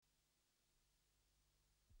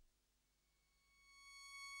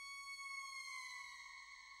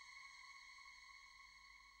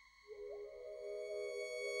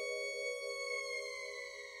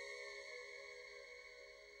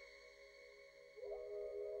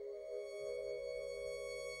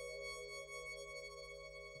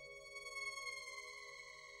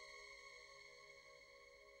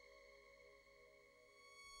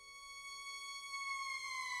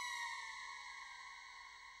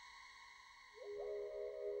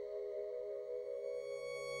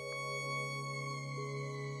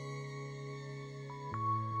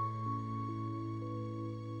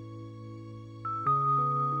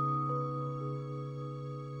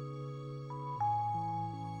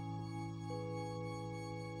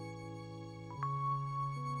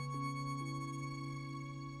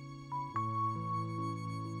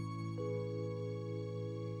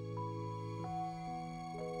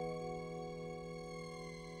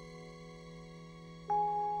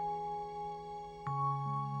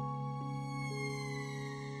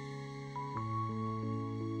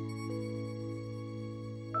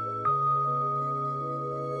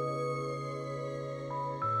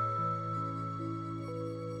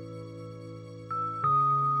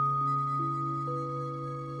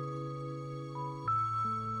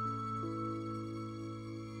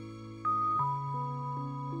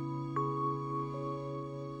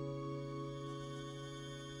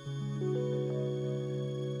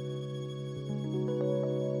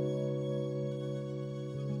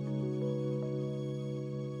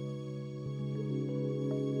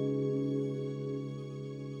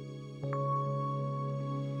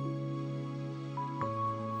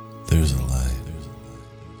There's a light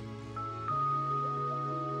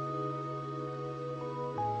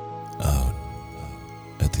out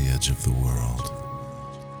at the edge of the world.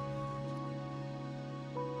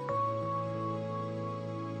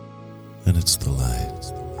 And it's the light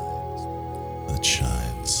that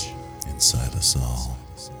shines inside us all.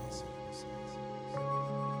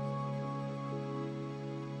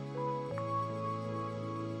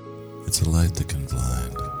 It's a light that can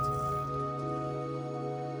blind,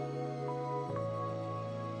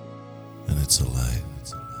 and it's a light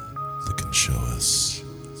that can show us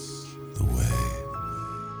the way.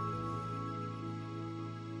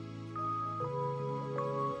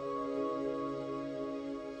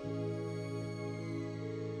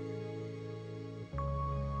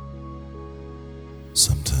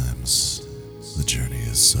 Sometimes the journey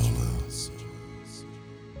is solo.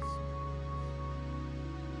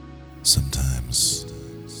 Sometimes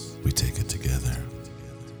we take it together.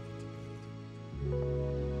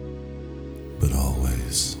 But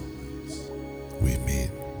always we meet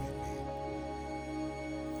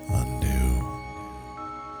on new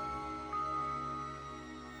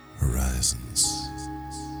horizons.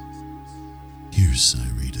 Here's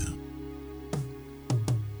Cyrita.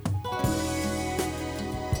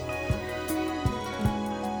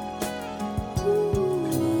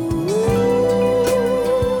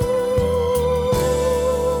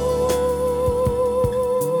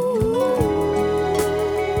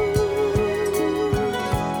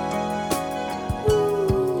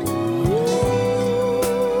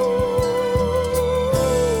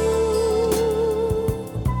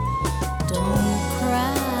 Don't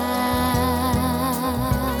cry.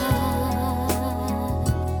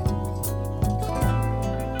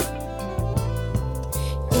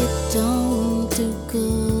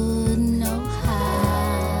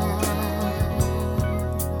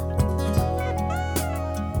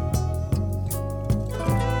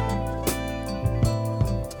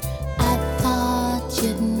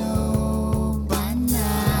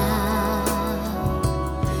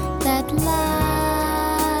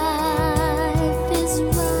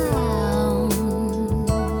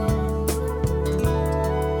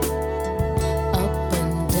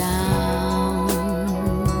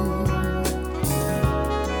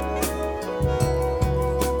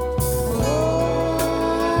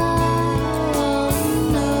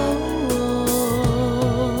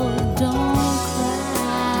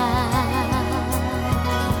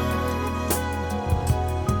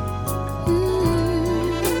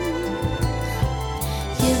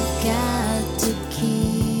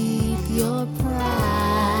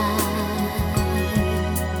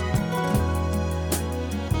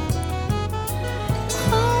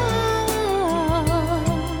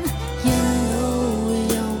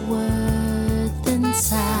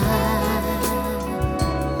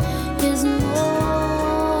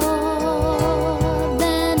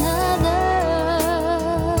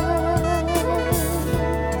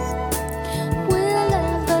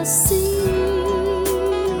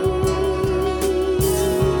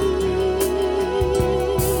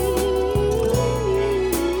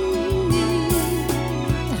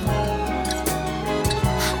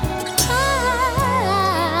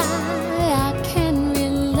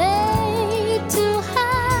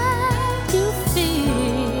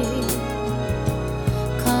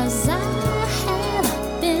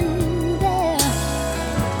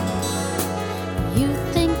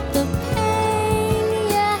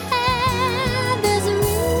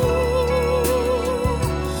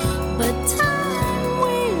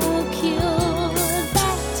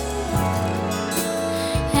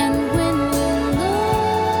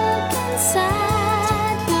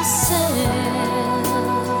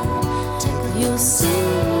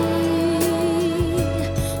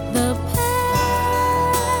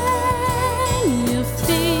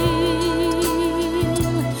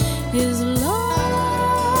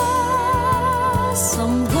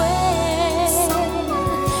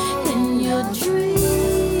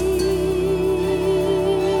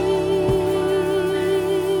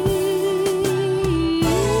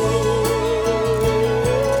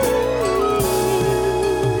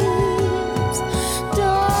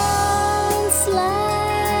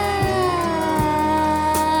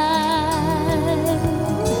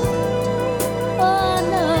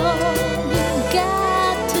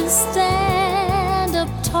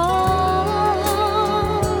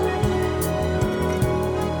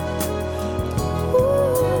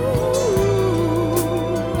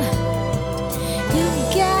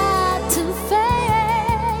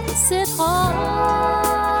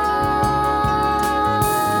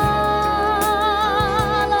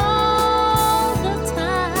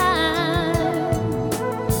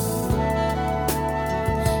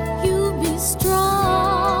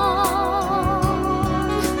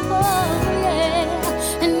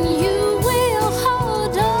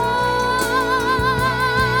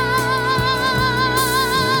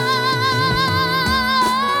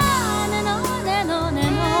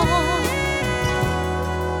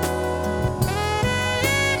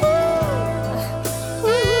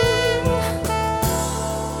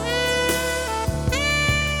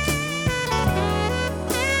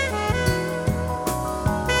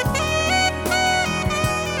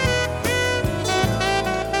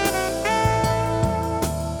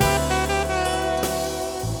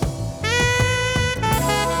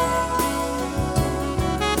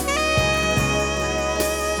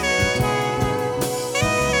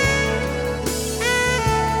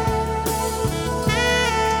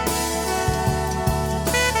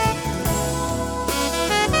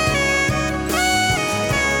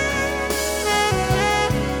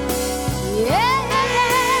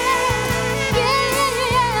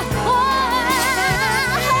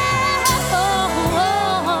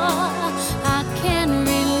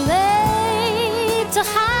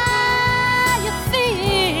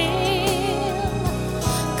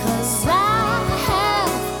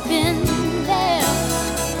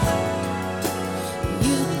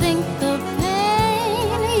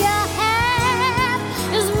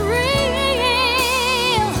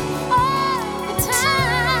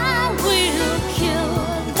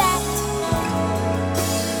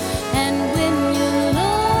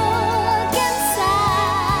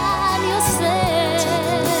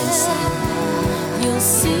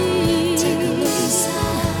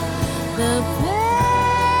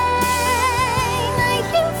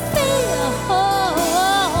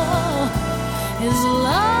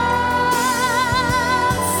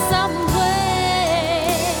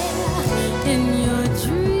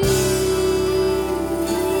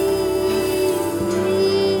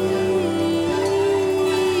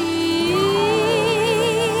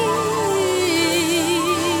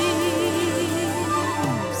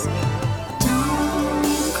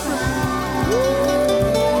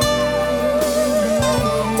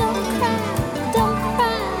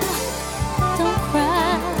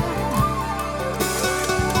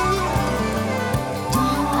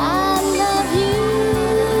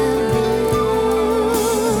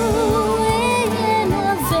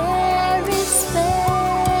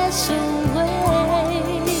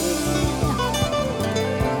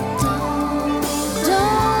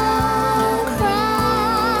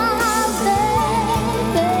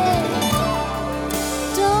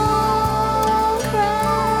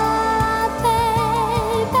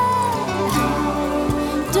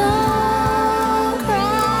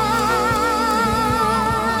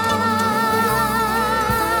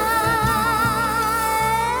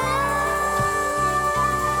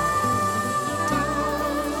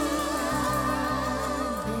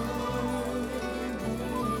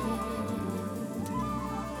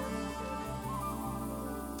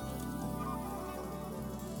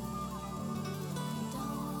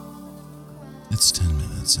 It's 10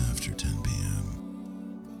 minutes after 10 p.m.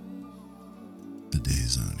 The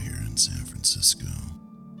days out here in San Francisco,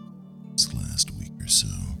 this last week or so,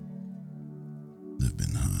 they've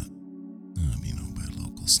been hot, by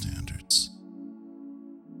local standards.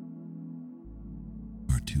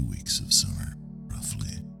 Our 2 weeks of summer,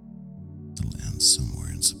 roughly, to land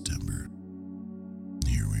somewhere in September.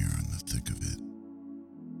 Here we are in the thick of it.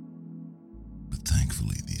 But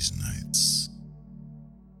thankfully, these nights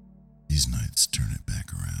turn it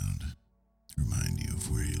back around, remind you of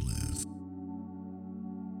where you live.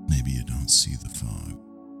 Maybe you don't see the fog,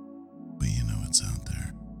 but you know it's out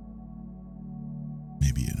there.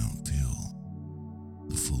 Maybe you don't feel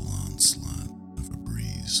the full onslaught of a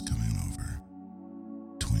breeze coming over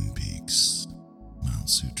Twin Peaks, Mount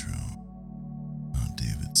Sutro, Mount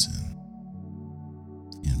Davidson,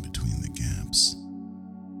 in between the gaps,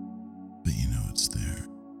 but you know it's there.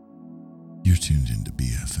 You're tuned into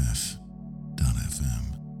BFF.FM.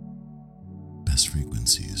 Best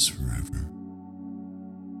frequencies forever.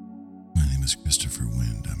 My name is Christopher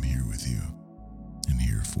Wind. I'm here with you, and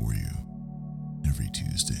here for you, every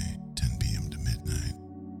Tuesday, 10 p.m. to midnight.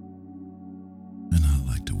 And I'd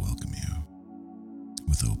like to welcome you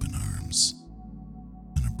with open arms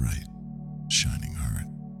and a bright, shining heart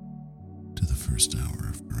to the first hour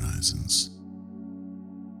of Horizons.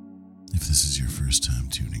 If this is your first time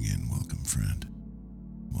tuning in, welcome, friend.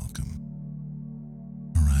 Welcome.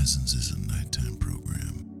 Horizons is a nighttime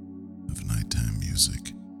program of nighttime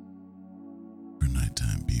music for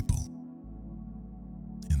nighttime people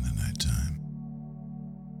in the nighttime.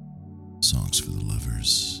 Songs for the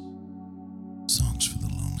lovers, songs for the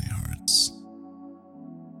lonely hearts,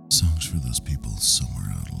 songs for those people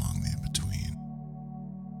somewhere out along the in-between.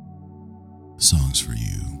 Songs for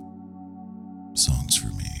you, songs for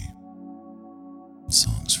me,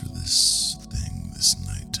 songs for this thing, this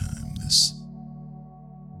nighttime, this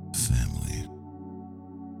family,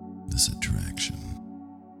 this attraction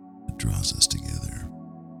that draws us together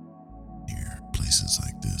here, places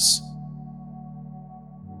like this.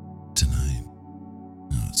 Tonight,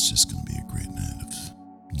 it's just going to be a great night of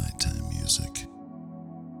nighttime music.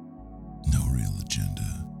 No real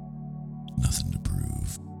agenda, nothing to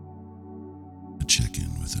prove. A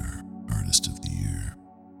check-in with our artist of the year.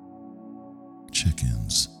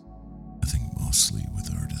 Check-ins, I think mostly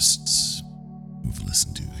with artists we've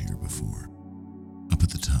listened to here before. Up at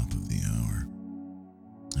the top of the hour,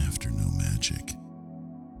 after No Magic,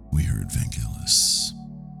 we heard Vangelis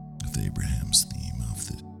with Abraham's theme off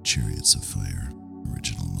the Chariots of Fire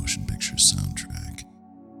original motion picture soundtrack.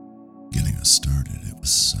 Getting us started, it was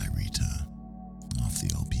Cyrita off the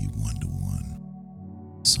LP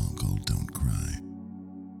 1-to-1, a song called Don't Cry.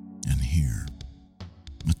 And here,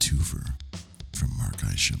 a twofer from Mark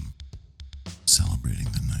Isham,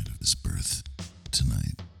 celebrating the night of his birth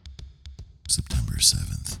tonight, September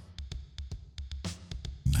 7th,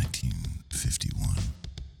 1951.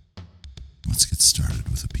 Let's get started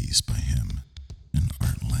with a piece by him and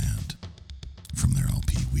Art Land from their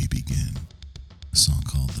LP We Begin, a song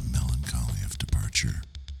called The Melancholy of Departure.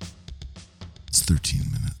 It's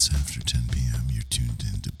 13 minutes after 10 p.m. You're tuned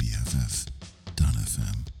in to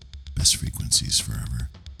BFF.FM, best frequencies forever.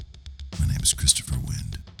 My name is Christopher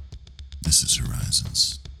Wind. This is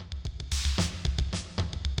Horizons.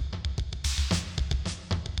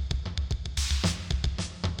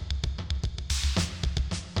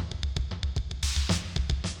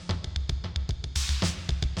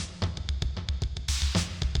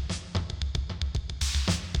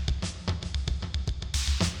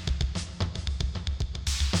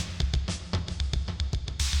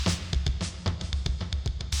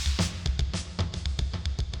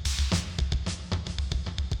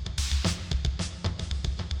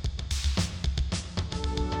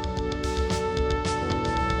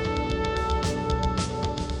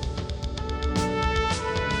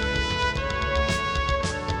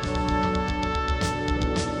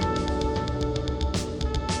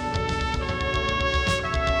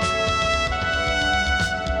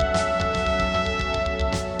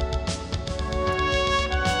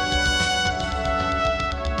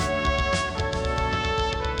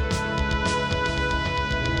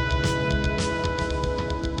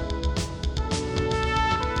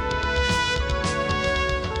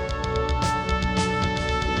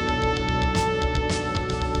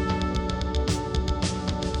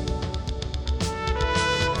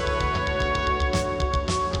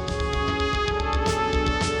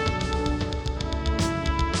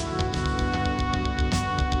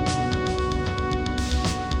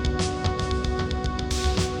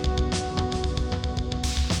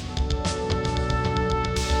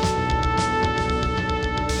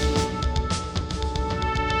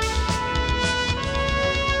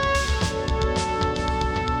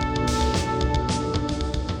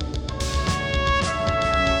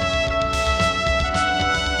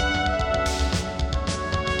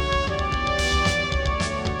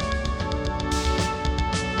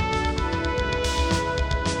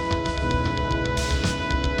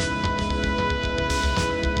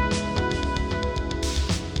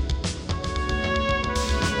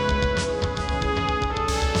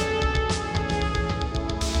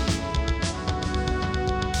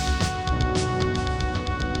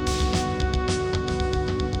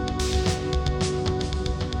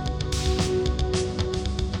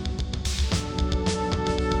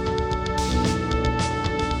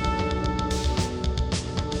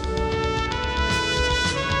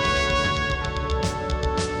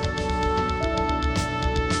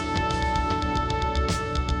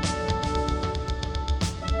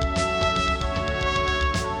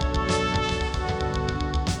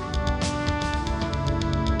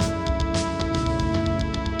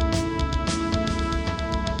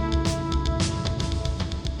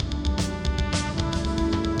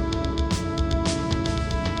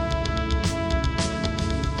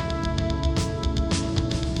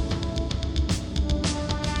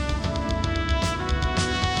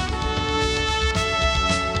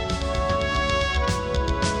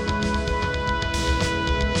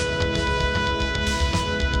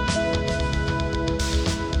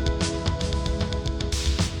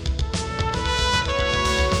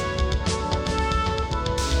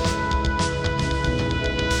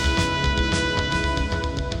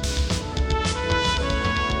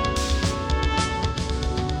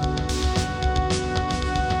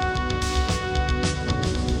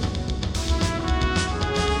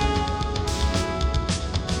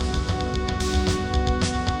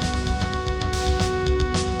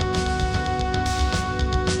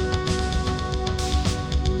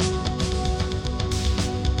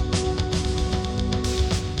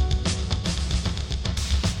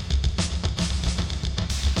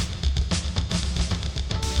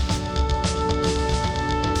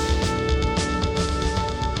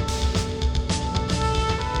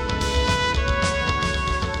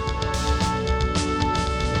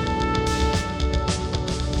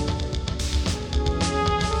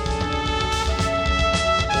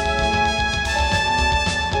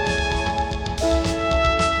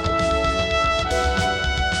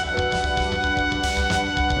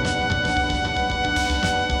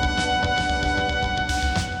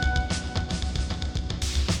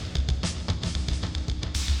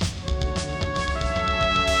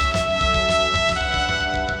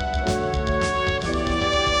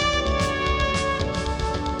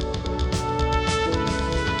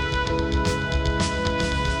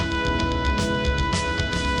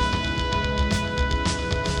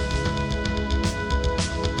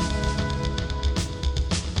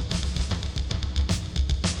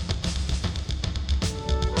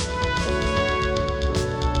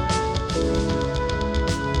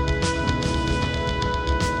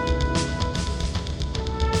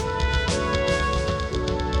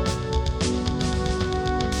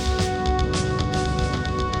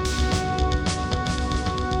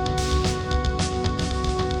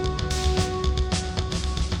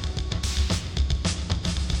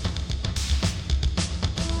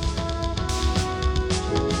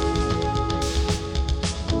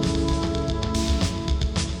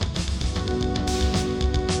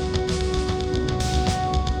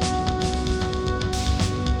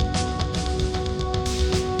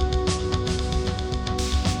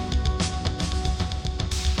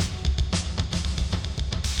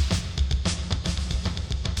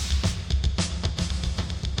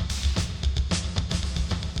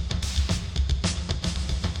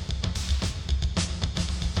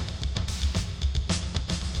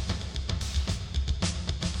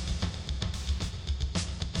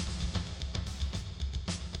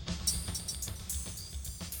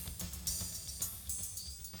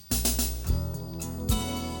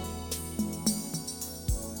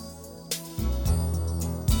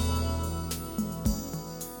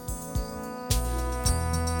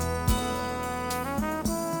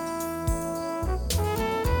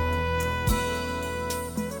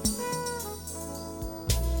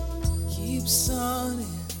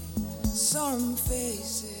 Some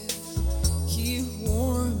faces keep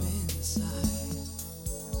warm inside.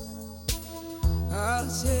 I'll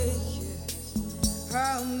take it,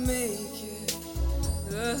 I'll make it.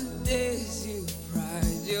 The days you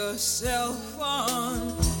pride yourself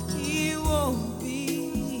on, he won't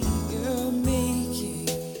be your making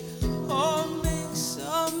or make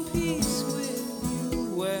some peace with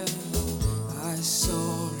you. Well, I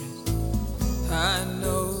saw it, I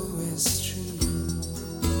know it's true.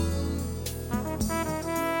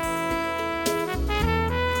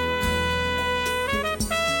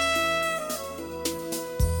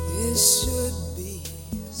 It should be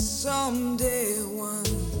someday one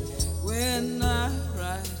when I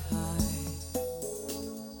ride high.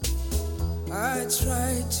 I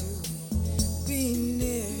try to be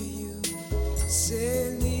near you,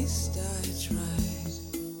 say at least I tried.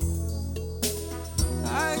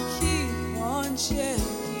 I keep on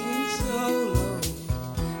checking so low,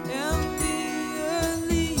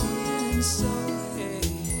 enviously, and so hey,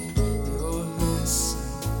 your lesson,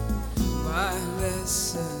 my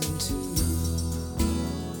lesson too.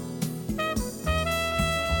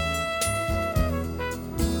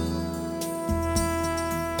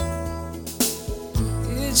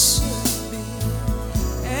 It should be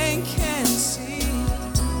and can see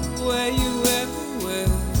where you ever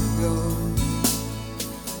will go.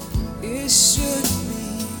 It should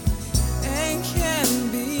be and can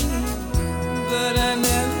be, but I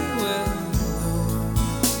never will know.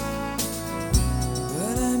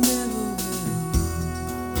 But I never will.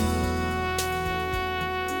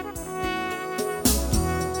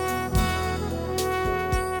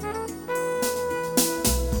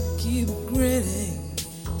 Keep grinning,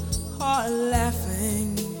 heart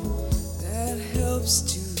laughing, that helps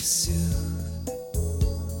to soothe.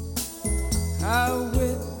 I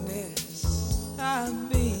witness, I've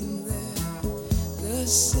been there, the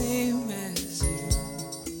same as you.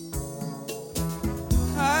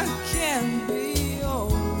 I can't be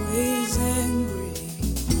always angry,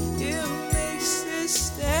 it makes this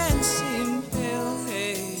dance seem pale.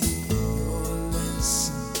 Hey, your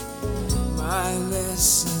lesson, my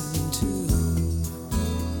lesson too.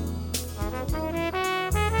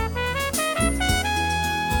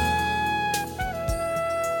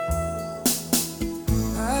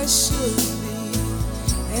 I should be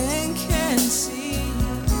and can see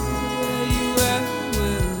where you ever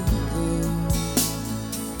will go.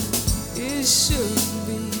 It should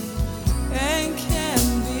be and can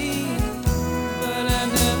be, but I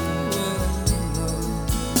never will know.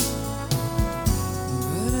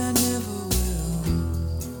 But I never will.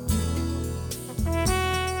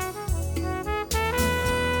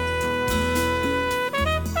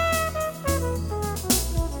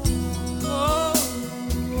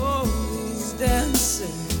 Oh, these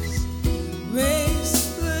dancers makes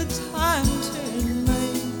the time turn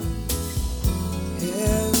night.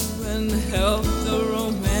 Heaven help the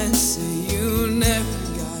romancer, you never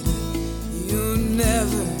got it, you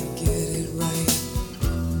never get it right.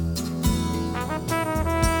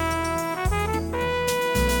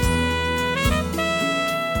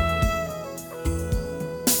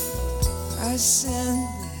 I send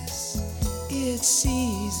this, it's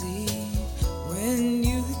easy when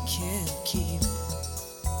you can't keep.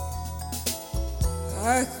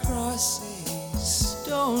 I cross a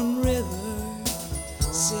stone river,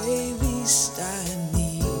 say least I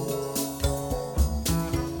need.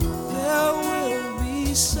 There will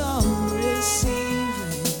be some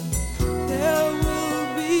receiving, there will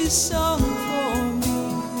be some for me.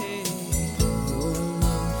 Hey, your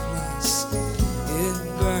love lust, it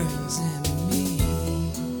burns in me.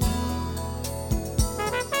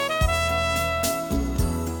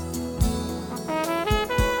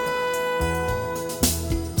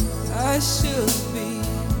 I should be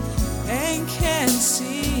and can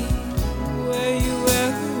see where you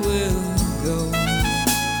ever will go.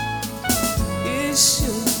 It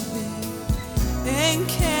should be and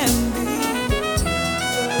can be,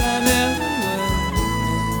 but I never will know.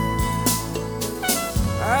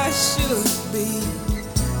 I should be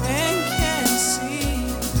and can see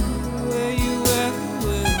where you ever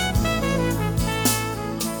will go.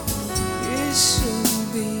 It should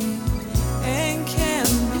be and can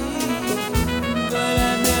be, but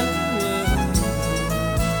I never will.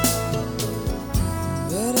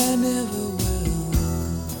 But I never will.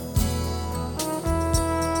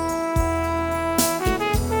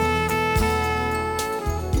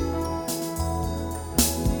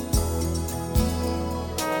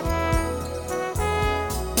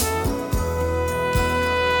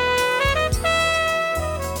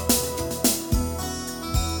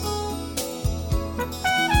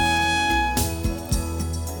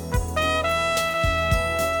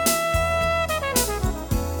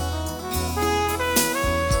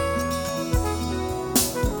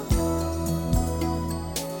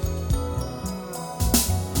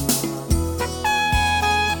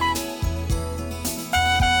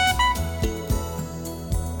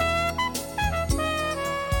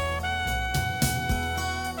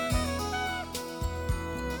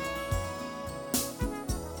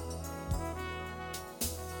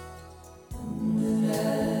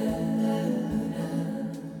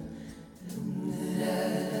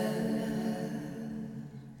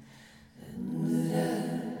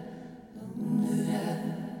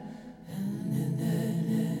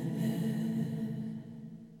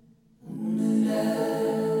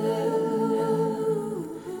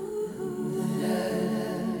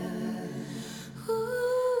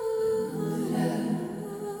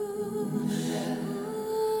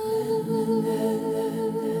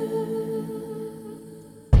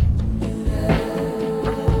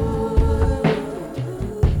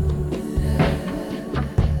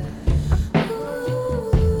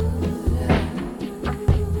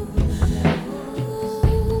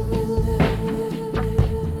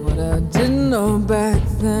 know back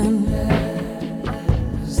then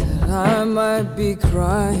is that I might be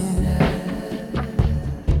crying.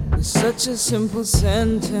 It's such a simple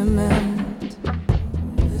sentiment,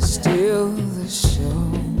 steal the show.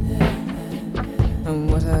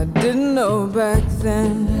 And what I didn't know back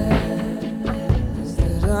then is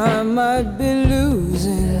that I might be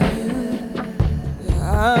losing you.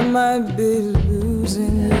 Yeah, I might be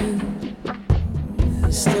losing you.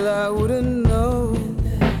 Still I wouldn't know.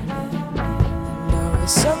 And now I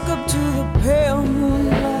suck up to the pale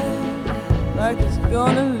moonlight like it's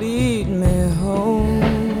gonna lead me home.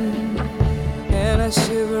 And I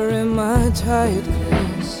shiver in my tight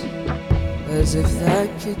clothes as if that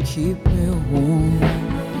could keep me warm.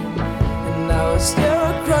 And now I stare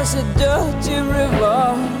across a dirty river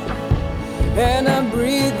and I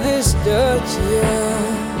breathe this dirty air.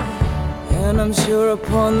 And I'm sure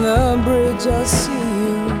upon the bridge I'll see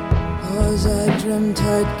you, 'cause I dreamt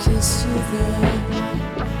I'd kiss you there.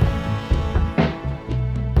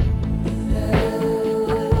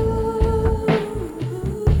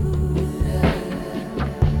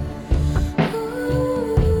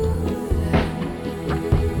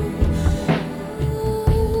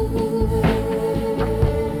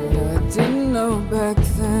 Back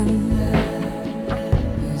then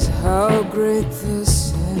is how great the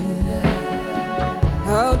sin,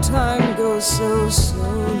 how time goes so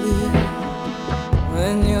slowly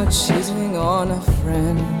when you're cheating on a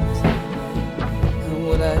friend. And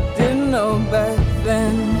what I didn't know back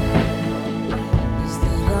then is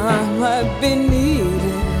that I might be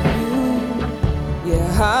needing you. Yeah,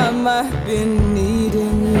 I might be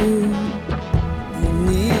needing you. The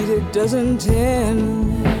need, it doesn't end.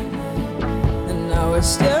 Now I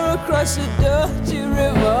stare across a dirty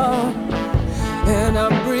river and I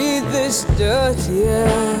breathe this dirty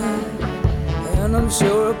air. And I'm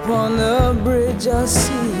sure upon the bridge I'll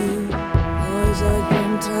see you, 'cause I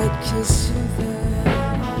dreamt I'd kiss you there.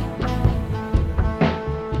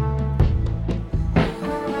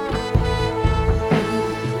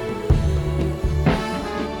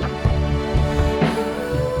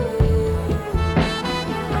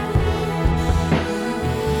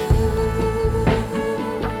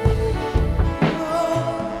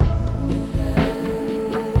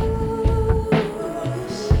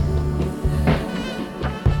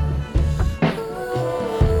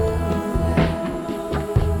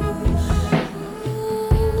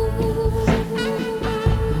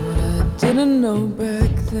 Didn't know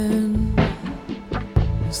back then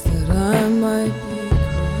is that I might be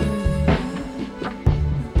crying.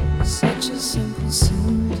 Such a simple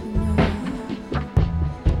sentiment,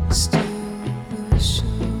 still the show.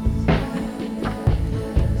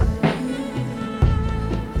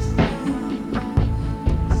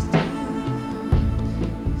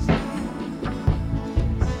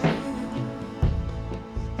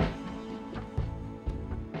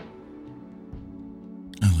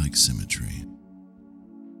 I like symmetry.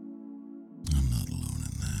 I'm not alone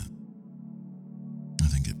in that. I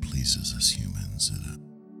think it pleases us humans at a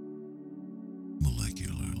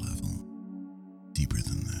molecular level. Deeper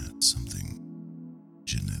than that, something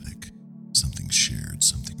genetic, something shared,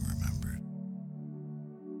 something remembered.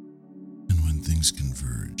 And when things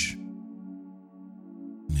converge,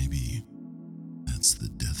 maybe that's the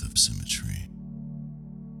death of symmetry.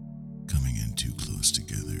 Coming in too close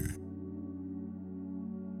together,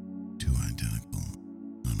 too identical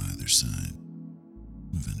on either side,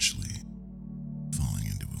 eventually falling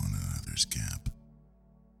into one another's gap.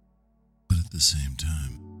 But at the same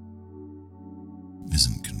time,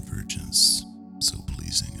 isn't convergence so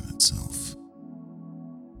pleasing in itself?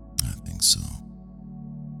 I think so.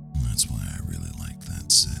 And that's why I really like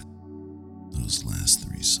that set. Those last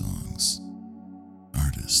 3 songs.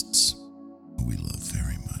 Artists we love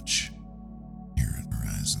very much here at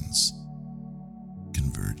Horizons,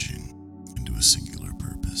 converging into a singular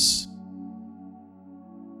purpose.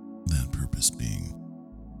 That purpose being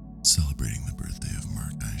celebrating the birthday of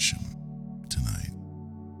Mark Isham tonight,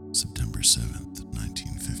 September 7th,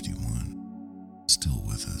 1951, still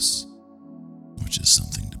with us, which is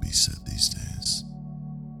something to be said these days.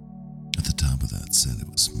 At the top of that set, it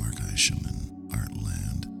was Mark Isham and Art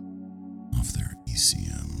Land off their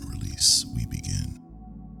ECM release, We Begin.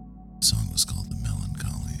 The song was called The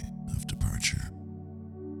Melancholy of Departure.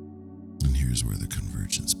 And here's where the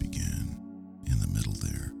convergence began. In the middle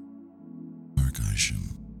there, Mark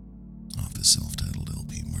Isham, off his self-titled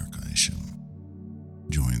LP, Mark Isham,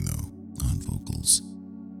 joined, though, on vocals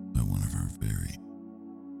by one of our very,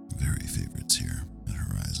 very favorites here at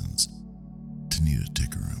Horizons, Tanita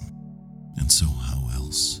Tikaram. And so how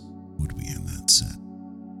else would we end that set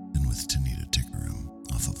than with Tanita Tikaram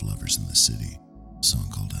off off of Lovers in the City, a song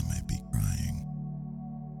called I Might Be Crying.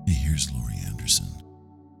 Hey, here's Laurie Anderson.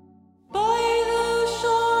 By the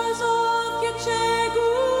shores of Yechegumai,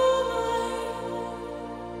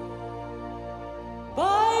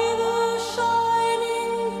 by the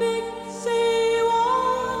shining big sea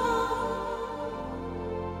water,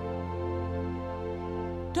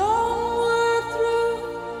 downward through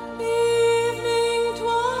evening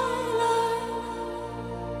twilight,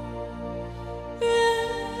 in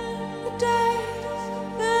the days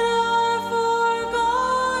that are forgotten,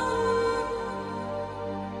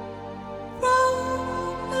 from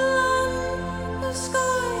the land of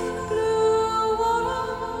sky blue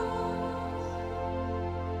waters.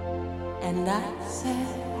 And I said,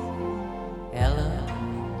 hello,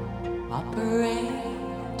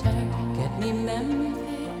 operator, get me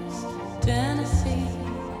Memphis, Tennessee.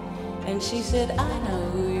 And she said, I know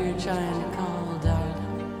who you're trying to call, darling.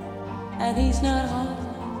 And he's not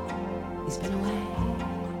home, he's been away.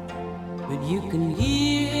 But you can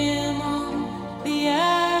hear him on the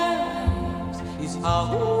airwaves. He's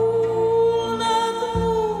howling at the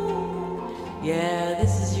moon. Yeah,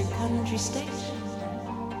 this is your country station.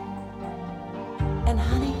 And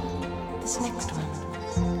honey, this next one's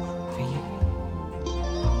for you.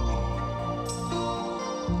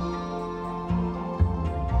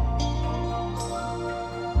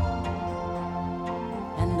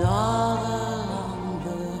 And all along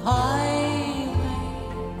the highways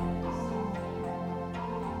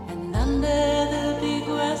and under the big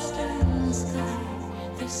western sky,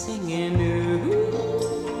 they're singing ooh,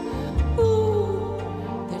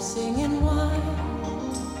 ooh, they're singing white,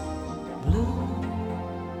 blue,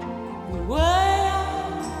 and way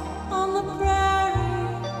out on the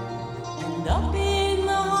prairie and up in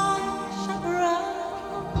the high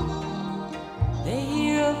chaparral, they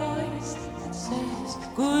hear a voice that says,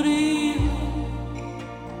 good evening.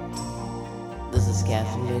 This is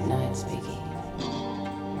Captain Midnight speaking,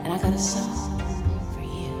 and I got a song for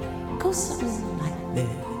you. Goes something like this.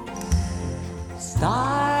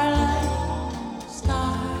 Starlight,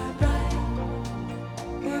 star bright,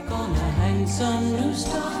 we're gonna hang some new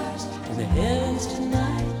stars in the heavens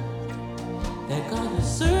tonight. They're gonna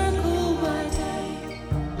circle by day,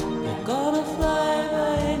 they're gonna fly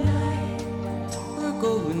by night. We're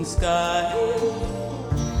going sky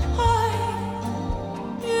high.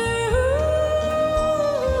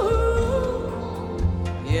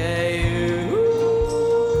 Yeah,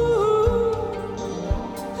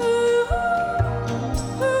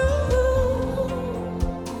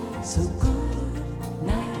 so good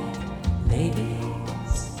night,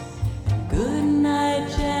 ladies, and good night,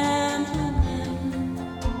 gentlemen.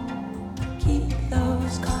 Keep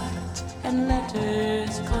those cards and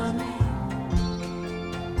letters coming,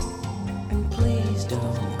 and please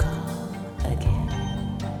don't call again.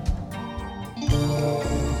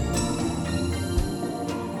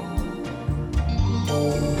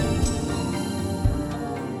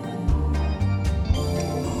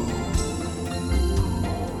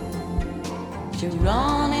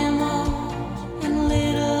 Geronimo and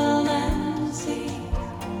little Nancy,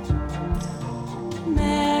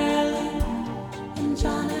 Marilyn and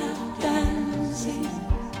John F. Dancy.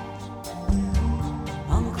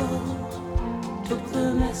 Uncle took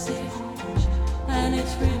the message and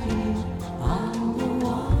it's written on the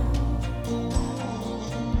wall.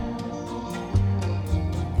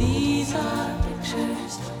 These are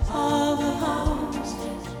pictures of the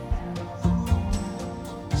houses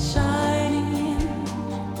shining in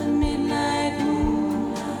the midnight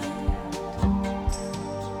moonlight,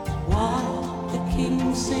 while the king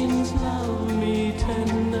sings love me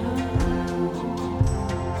tender.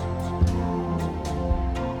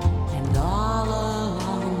 And all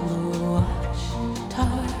along the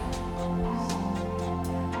watchtowers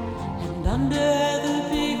and under the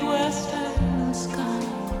big western sky,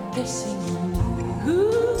 they're singing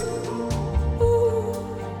ooh, ooh,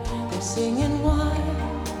 they're singing white,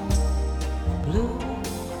 blue,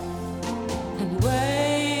 and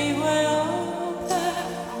way, way up there,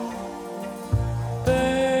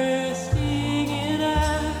 bursting in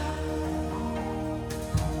air,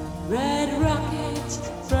 red rockets,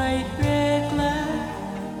 bright red glare,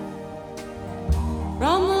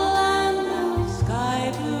 from the land of sky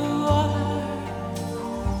blue water,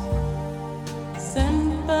 sent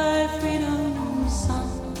by freedom's son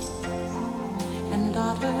and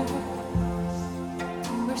daughter.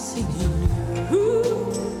 We're singing ooh,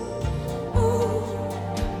 ooh,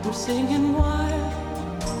 we're singing wild,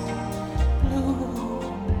 blue,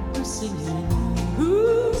 we're singing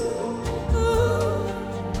ooh, ooh,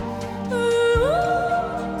 ooh, ooh.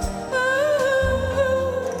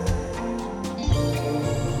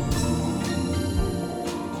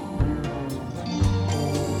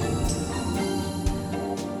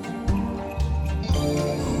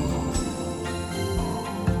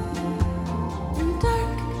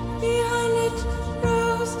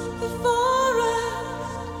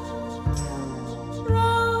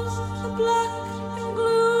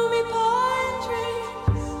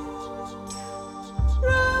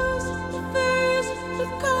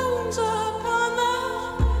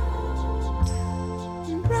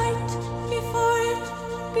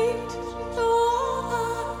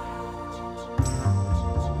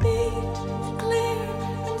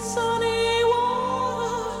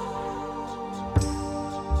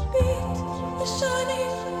 the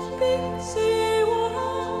shining big sea wall.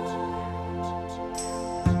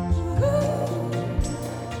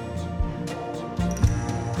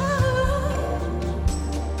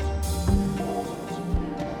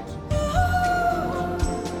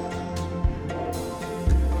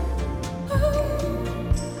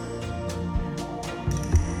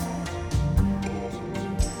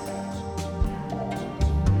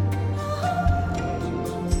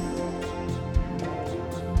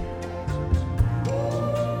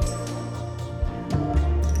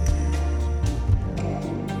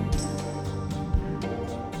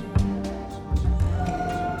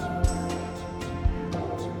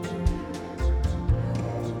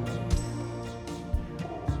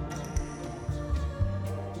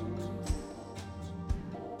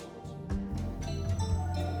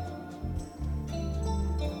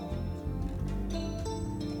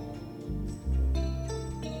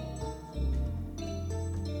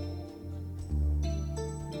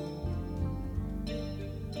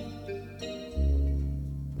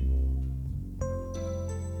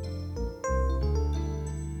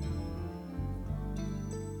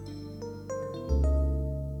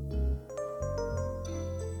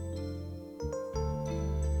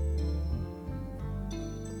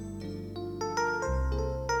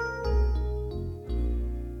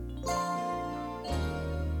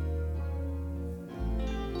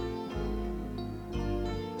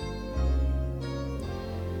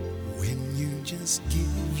 Just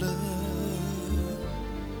give love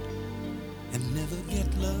and never get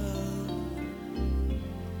love.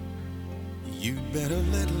 You better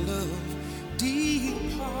let love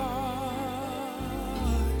depart.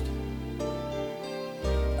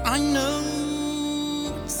 I know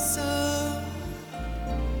it's so,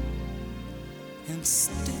 and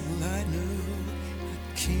still I know I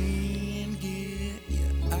can't get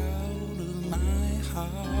you out of my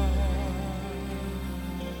heart.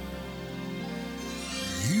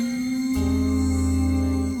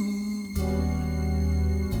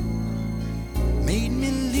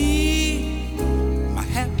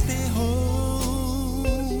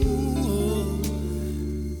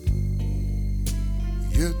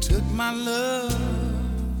 My love,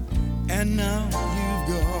 and now you've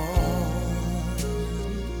gone.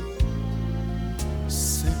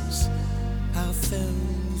 Since I fell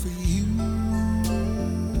for you,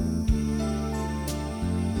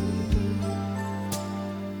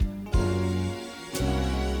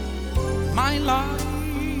 my life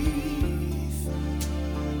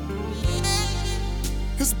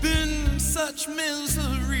has been such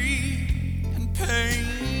misery and pain.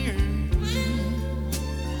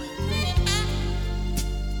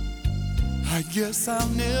 I guess I'll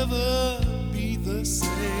never be the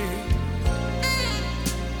same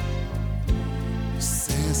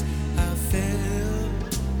since I fell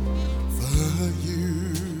for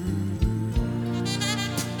you.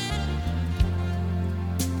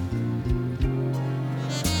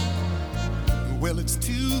 Well, it's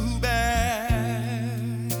too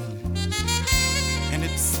bad, and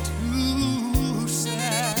it's too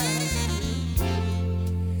sad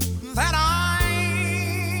that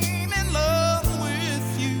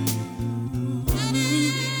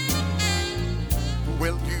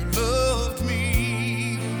well, you loved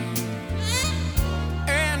me,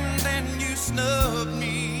 and then you snubbed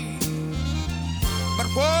me. But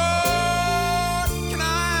what can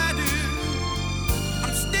I do?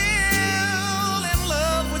 I'm still in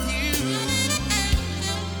love with you.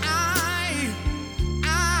 I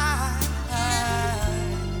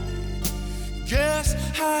guess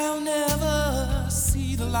I'll never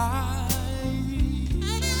see the light.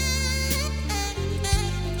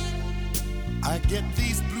 I get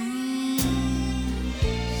these blues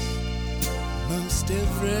most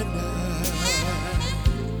every night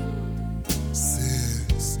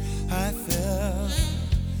since I fell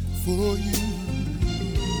for you.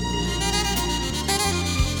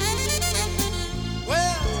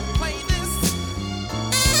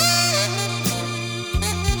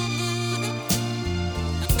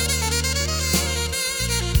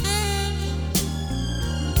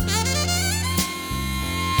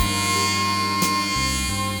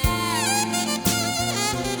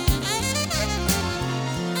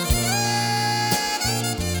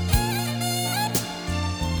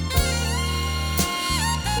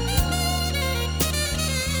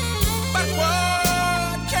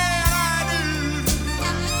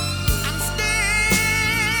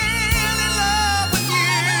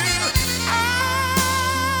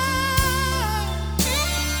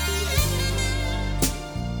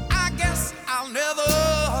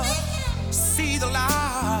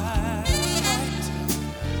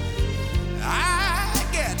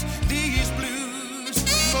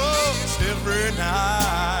 every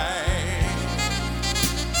night.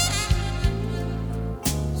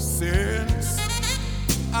 Since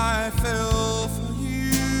I fell for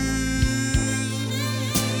you,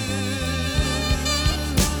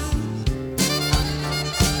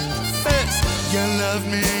 first you loved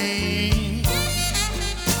me,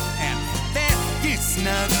 and then you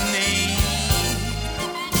snubbed me.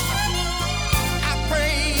 I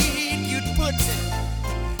prayed you'd put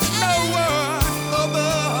no one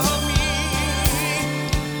above me,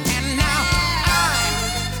 and now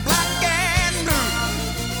I'm black and blue.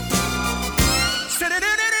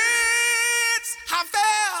 Citizens, I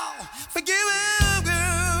fell for you.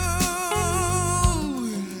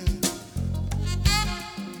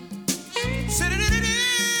 Citizens,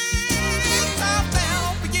 I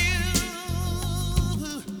fell for you.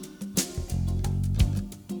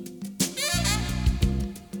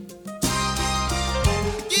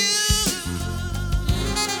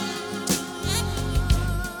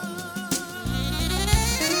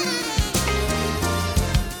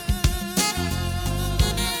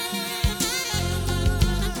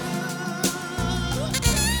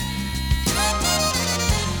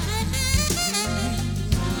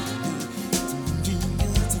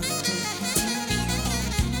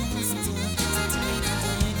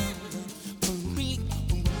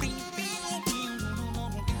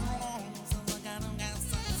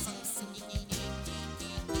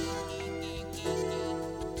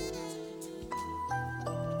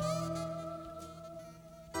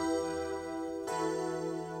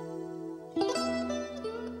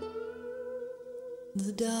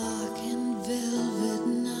 The dark and velvet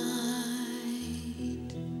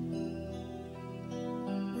night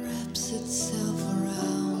wraps itself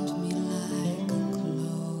around me like a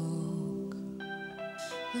cloak.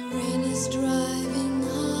 The rain is driving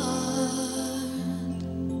hard.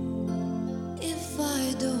 If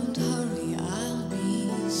I don't hurry, I'll be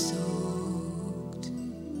soaked.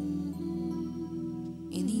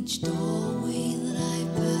 In each doorway that I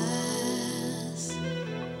pass,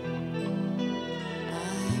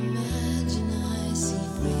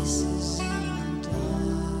 faces in the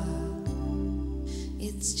dark.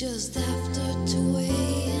 It's just after 2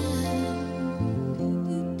 a.m.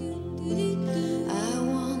 I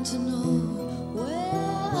want to know,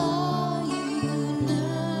 where are you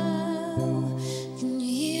now? Can you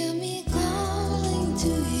hear me calling to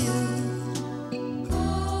you?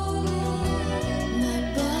 My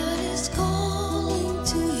body's calling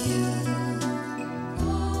to you.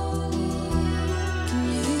 Can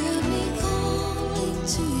you hear me calling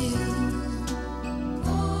to you?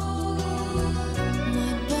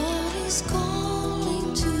 My body's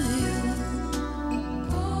calling to you.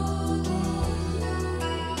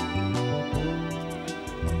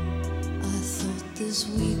 I thought this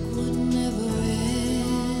week would never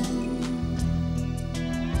end.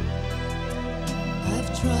 I've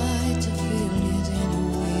tried to feel it any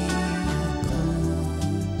way I could.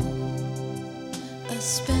 I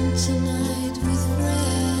spent tonight with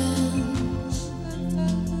friends.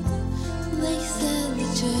 They said the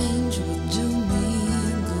change would do me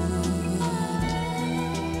good.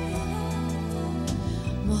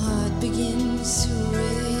 My heart begins to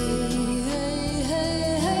race.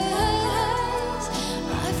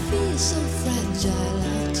 I feel so fragile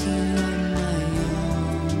out here on my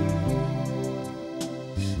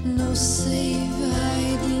own. No safe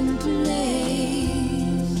hiding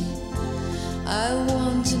place. I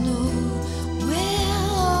want to know, where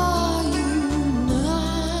are you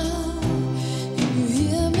now? Can you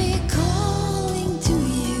hear me calling to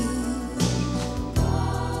you?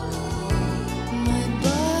 My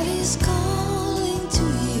body's calling to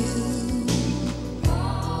you.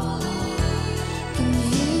 Can you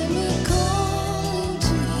hear me calling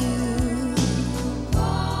to you?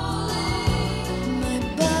 My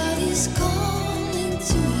body's calling.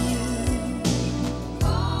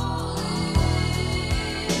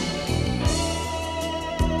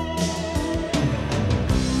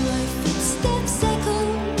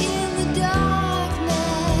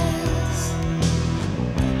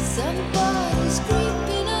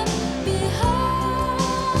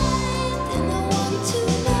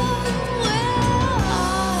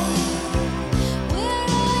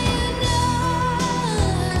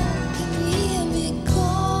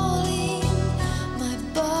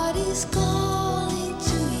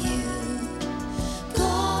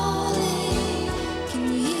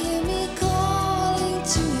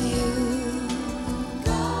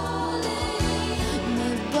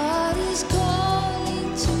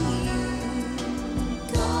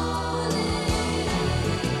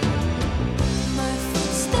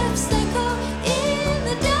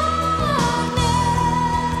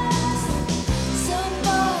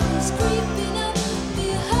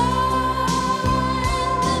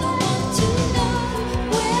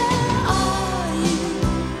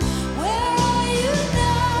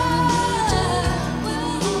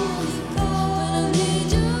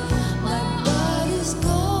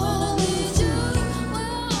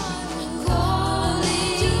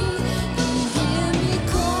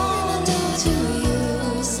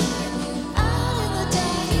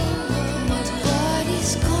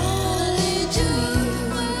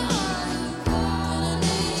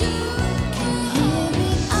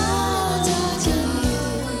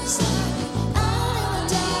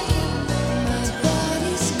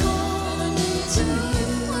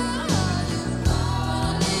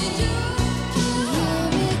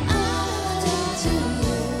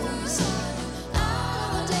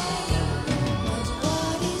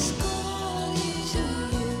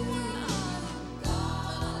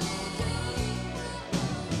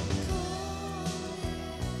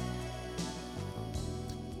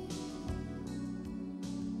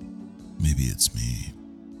 Maybe it's me.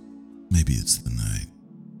 Maybe it's the night.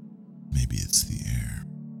 Maybe it's the air.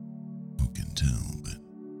 Who can tell, but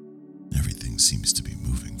everything seems to be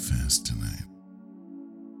moving fast tonight.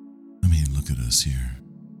 I mean, look at us here.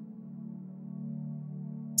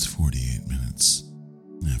 It's 48 minutes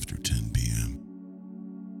after 10 p.m.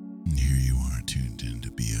 And here you are tuned in to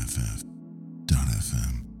BFF.FM.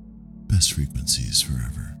 Best frequencies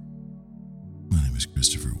forever. My name is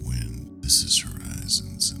Christopher Wind. This is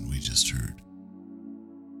Horizons, and we just heard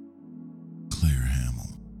Claire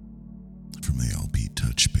Hamill from the LP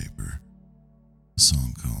Touch Paper, a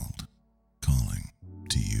song called Calling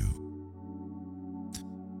to You.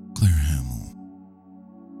 Claire Hamill,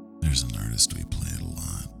 there's an artist we played a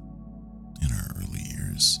lot in our early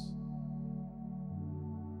years.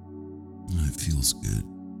 And it feels good.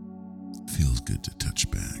 It feels good to touch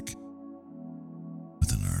back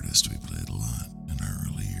with an artist we played a lot in our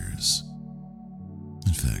early years.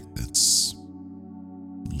 In fact, that's,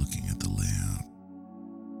 looking at the layout,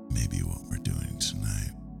 maybe what we're doing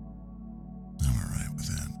tonight. I'm alright with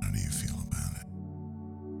that. How do you feel about it?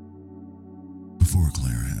 Before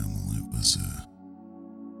Claire Hamill, it was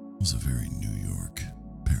a very New York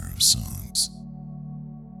pair of songs.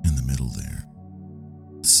 In the middle there,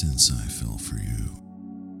 Since I Fell for You,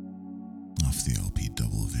 off the LP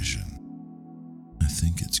Double Vision. I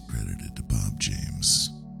think it's credited to Bob James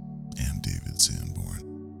and David Sanborn,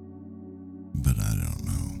 but I don't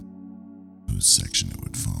know whose section it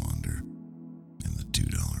would fall under in the $2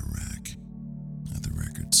 rack at the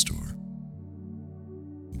record store.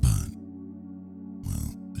 But,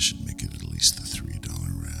 well, this should make it at least the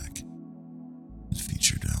 $3 rack. It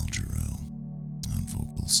featured Al Jarreau on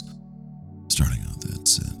vocals, starting out that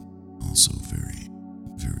set, also very,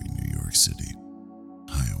 very New York City,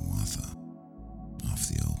 Hiawatha, off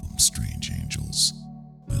the album Strange Angels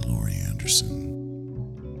by Laurie Anderson.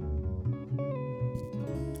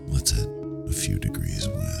 Let's head a few degrees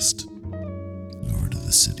west, over to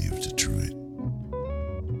the city of Detroit.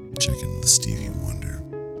 Check in the Stevie Wonder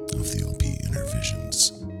off the LP Inner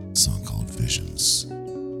Visions, a song called Visions.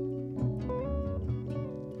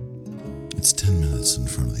 It's 10 minutes in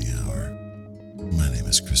front of the hour. My name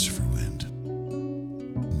is Christopher Wind.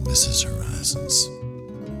 This is Horizons.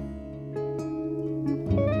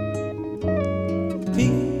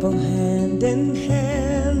 People hand in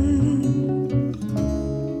hand,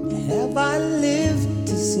 have I lived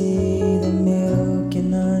to see the milk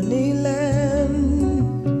and honey land,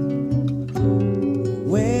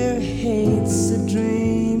 where hate's a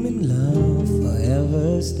dream and love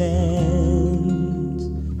forever stands?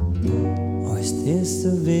 Or is this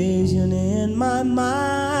a vision in my mind?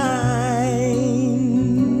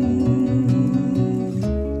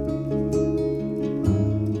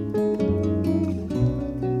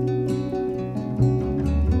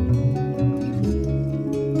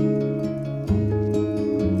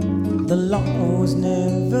 The law was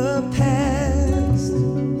never passed,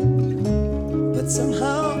 but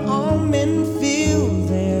somehow all men feel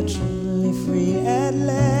they're truly free at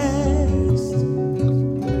last.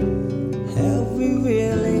 Have we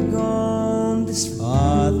really gone this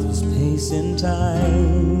far through space and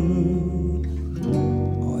time?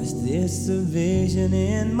 Or is this a vision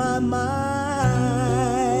in my mind?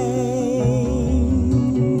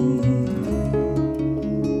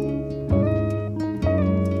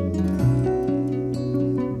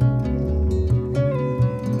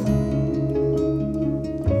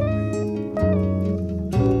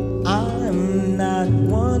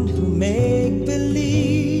 Make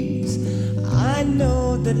believes I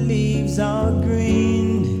know the leaves are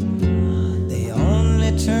green, they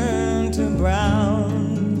only turn to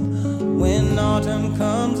brown when autumn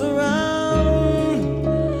comes around.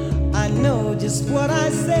 I know just what I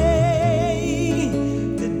say,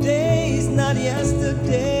 today's not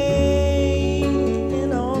yesterday,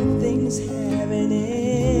 and all things have an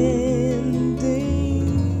ending.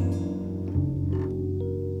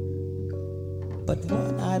 But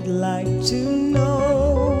what I'd like to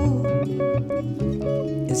know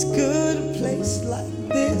is, could a place like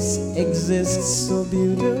this exist so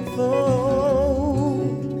beautiful?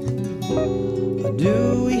 Or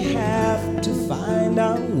do we have to find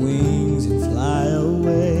our wings and fly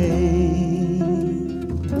away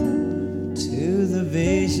to the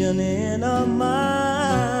vision in our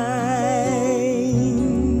mind?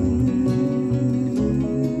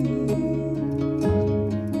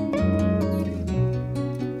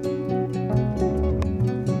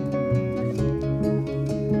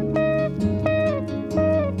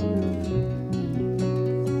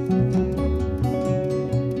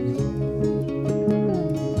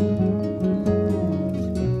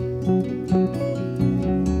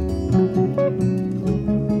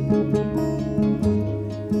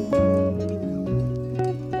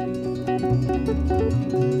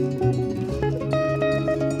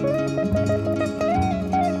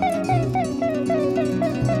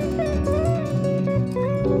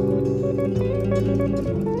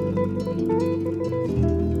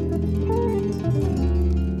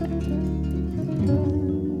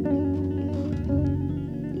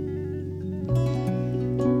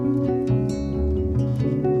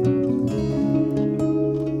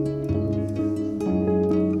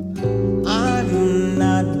 I'm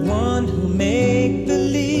not one who make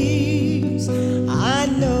believes. I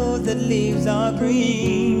know that leaves are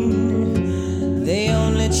green. They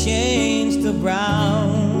only change to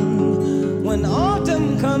brown when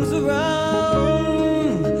autumn comes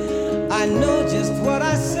around. I know just what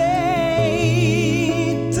I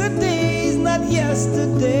say. Today's not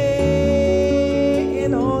yesterday,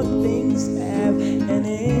 and all things have an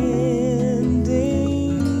ending.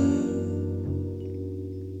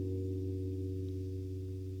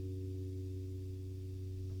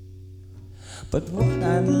 But what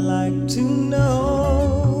I'd like to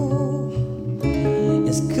know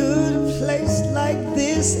is, could a place like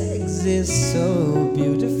this exist so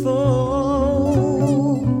beautiful?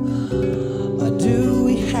 Or do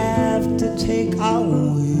we have to take our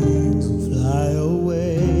wings and fly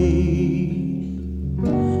away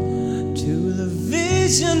to the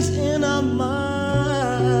visions in our mind?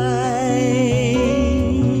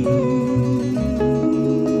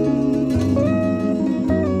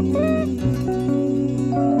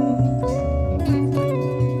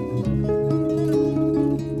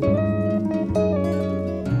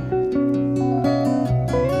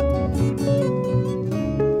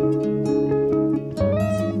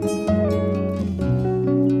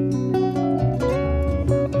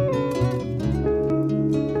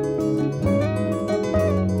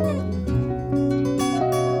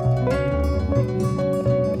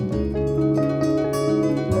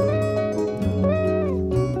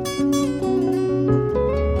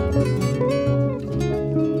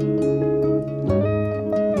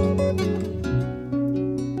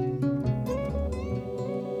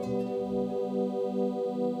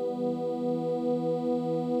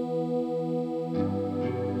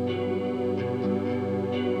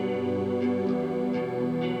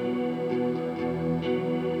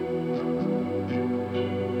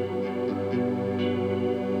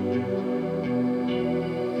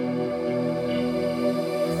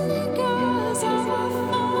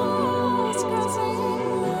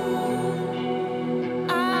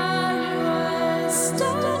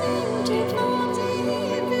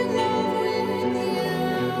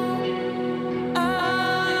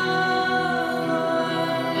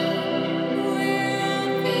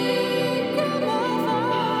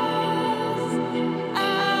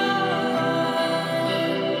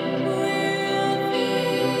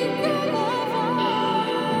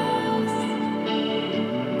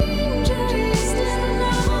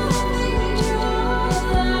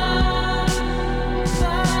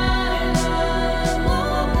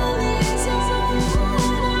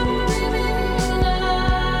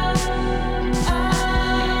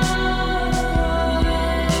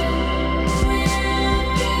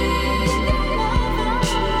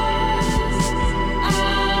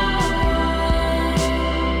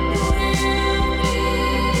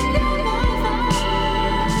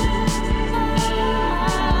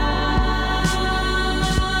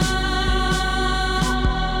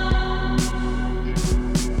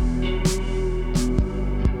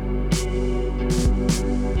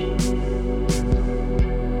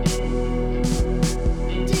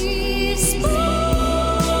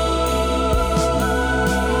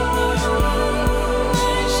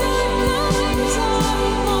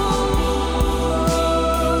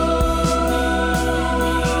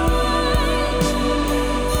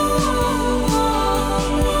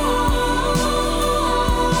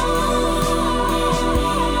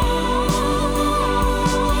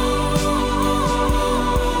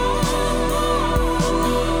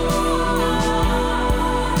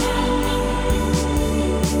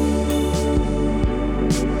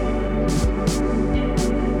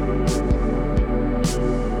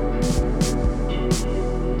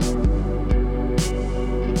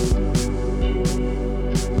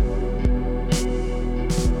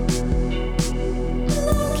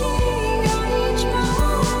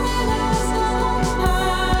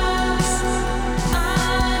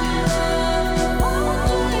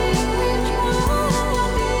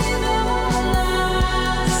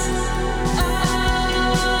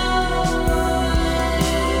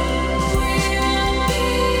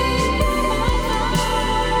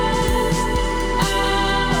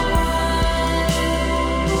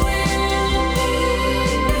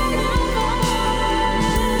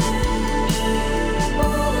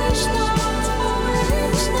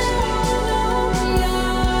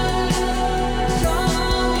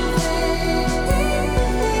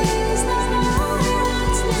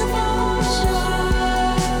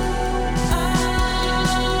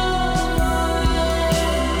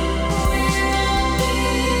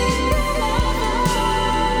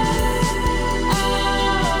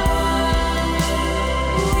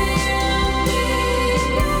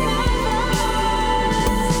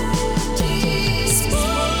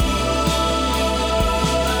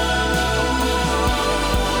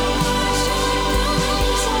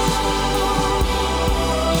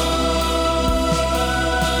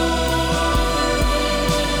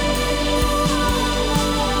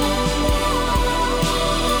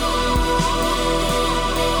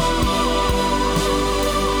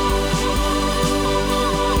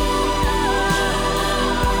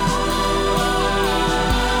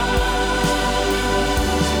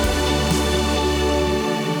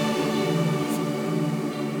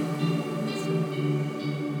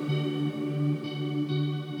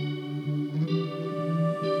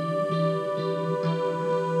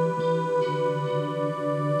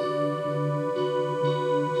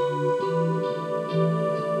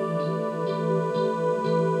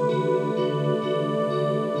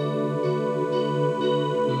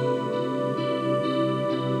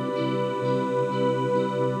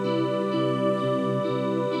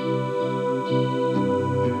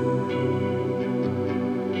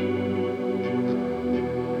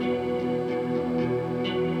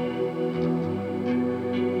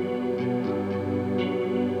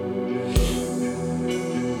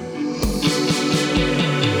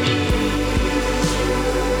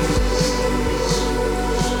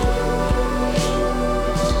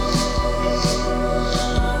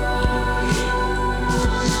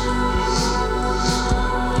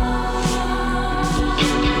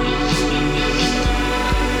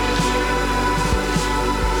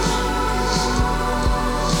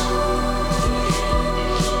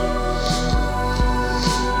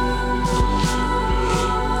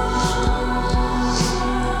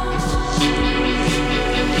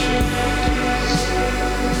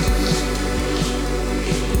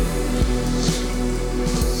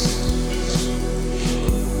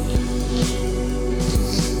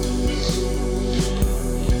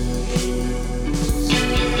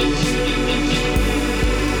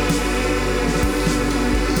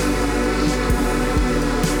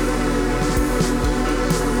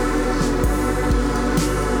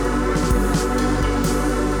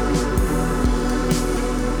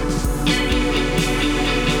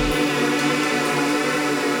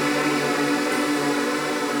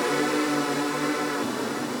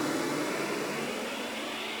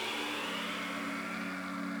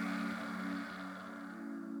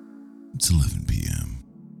 11 p.m.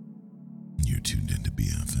 You're tuned into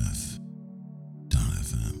BFF.FM.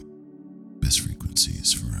 Best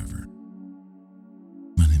frequencies forever.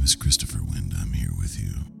 My name is Christopher Wind. I'm here with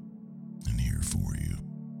you and here for you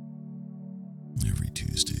every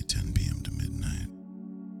Tuesday, 10 p.m. to midnight.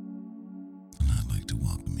 And I'd like to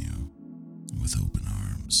welcome you with open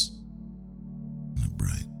arms and a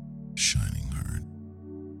bright, shining heart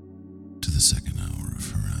to the second hour of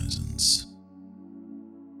Horizons.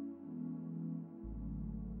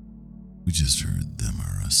 We just heard Them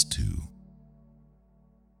Are Us Too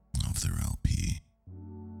off their LP,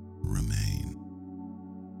 Remain,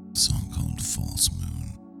 a song called False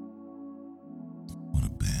Moon. What a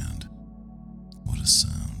band, what a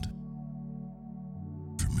sound.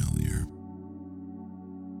 Familiar,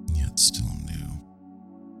 yet still new.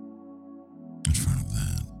 In front of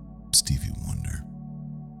that, Stevie Wonder,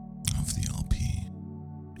 off the LP,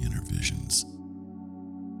 Inner Visions,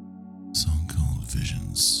 a song called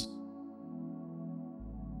Visions.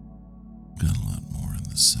 Got a lot more in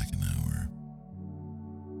the second hour.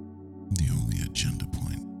 The only agenda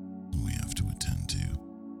point we have to attend to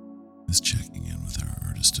is checking in with our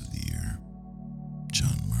Artist of the Year,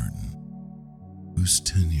 John Martin, whose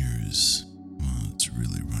 10 years, well, it's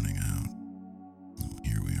really running out.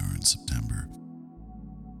 Here we are in September.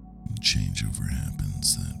 Changeover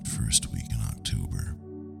happens that first week in October,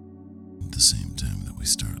 at the same time that we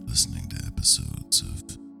start listening to episodes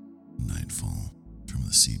of Nightfall from the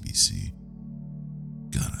CBC.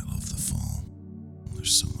 God, I love the fall.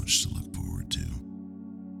 There's so much to look forward to,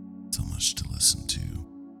 so much to listen to.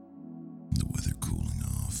 The weather cooling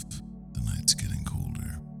off, the nights getting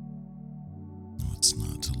colder. What's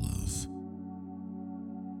not to love?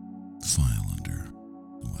 File under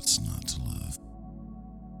what's not to love.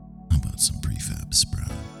 How about some prefab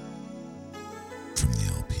sprout? From the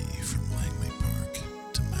LP from Langley Park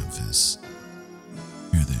to Memphis,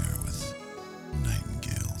 here they are with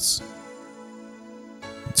Nightingales.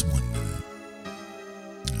 It's 1 minute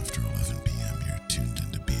after 11 p.m. You're tuned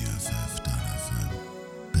into BFF.FM.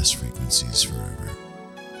 Best frequencies forever.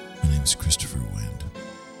 My name's Christopher Wind.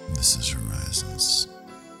 This is Horizons.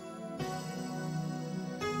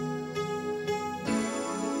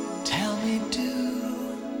 Tell me, do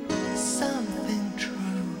something true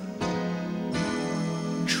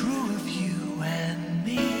of you and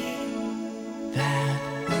me, that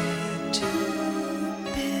we're too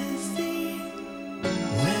busy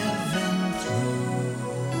living through,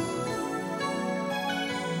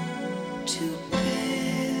 too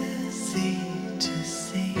busy to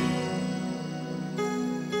see.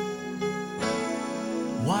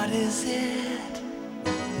 What is it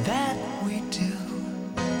that we do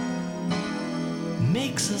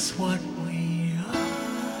makes us what we are?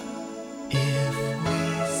 If we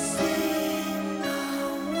sing,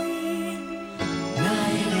 are we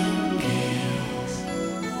nightingales?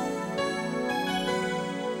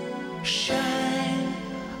 Shine,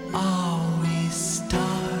 are we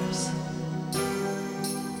stars?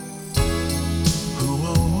 Who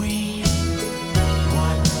are we?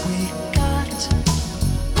 What we got?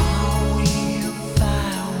 Are we a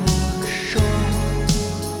fireworks show?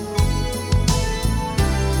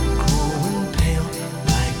 Growing pale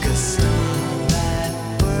like a star that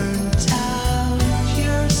burnt out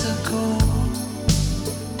years ago.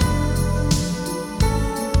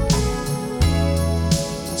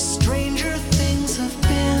 Stranger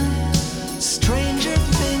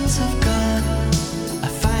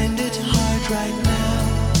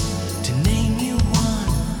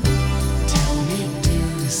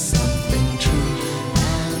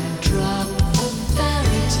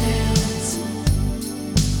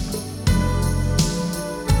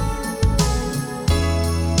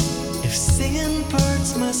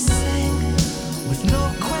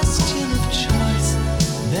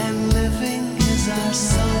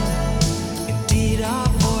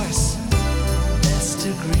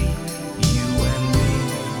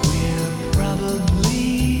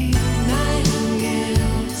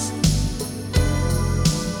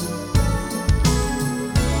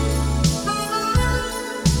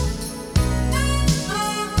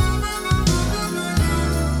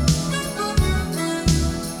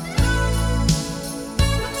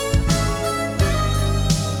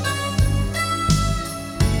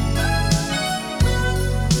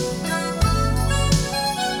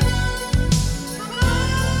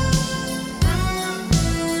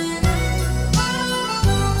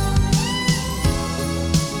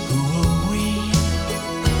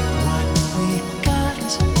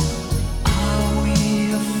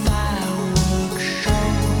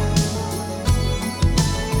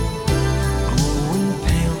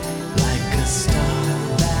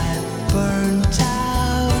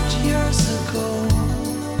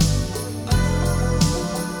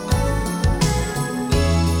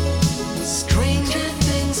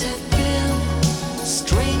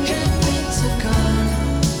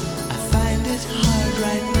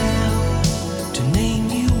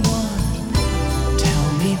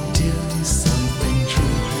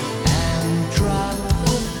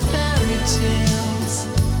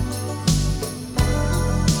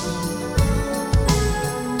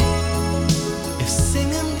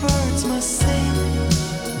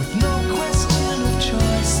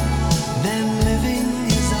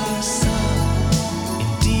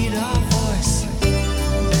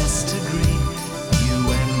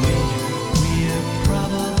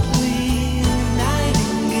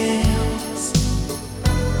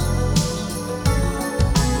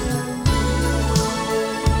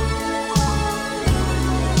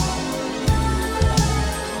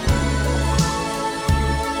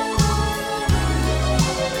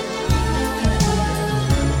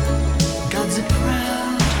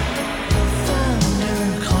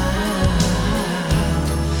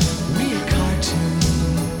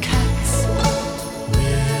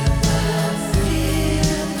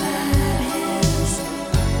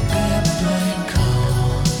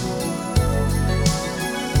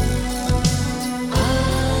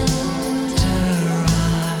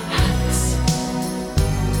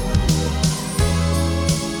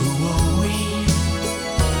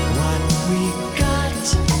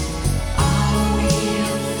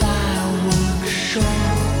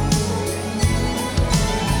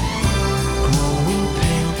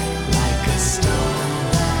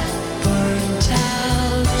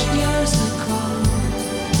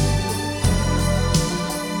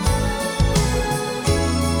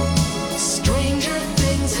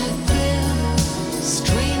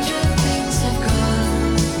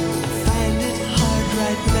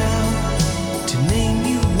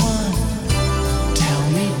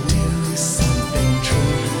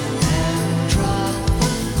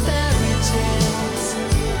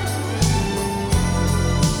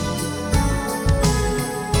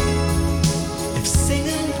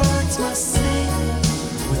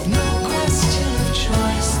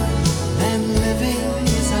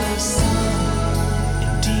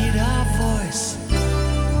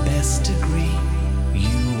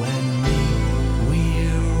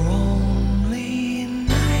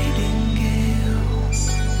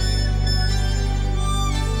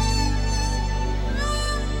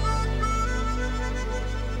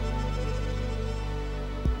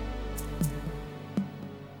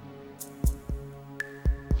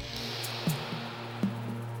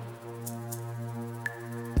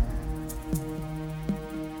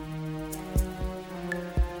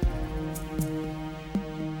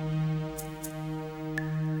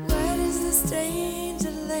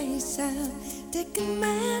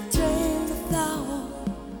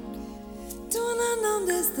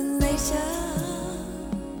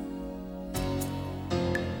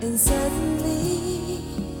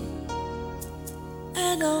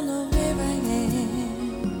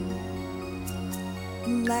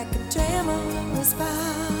like a tremor or a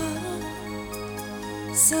spark.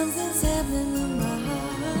 Something's happening in my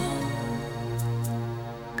heart.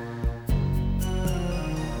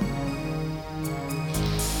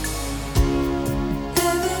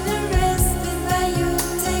 Having arrested by you,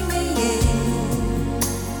 take me in.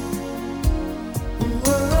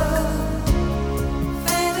 Whoa.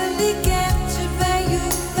 Finally captured by you,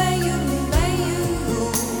 by you, by you.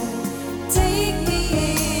 Take me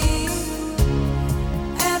in.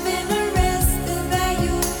 I've been arrested by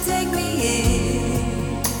you, take me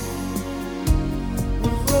in.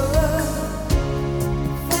 Whoa.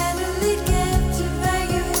 Finally captured by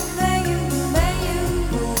you, by you, by you.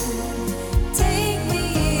 Take me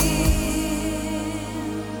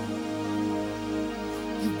in.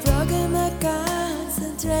 You've broken my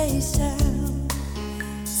concentration,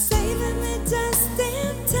 saving me just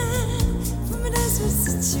in time from a desperate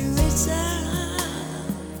situation.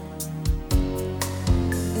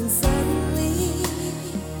 And suddenly,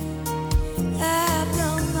 I've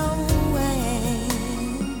blown away.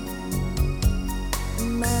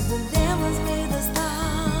 My dilemma's made us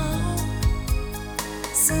stop.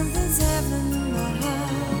 Something's happening in my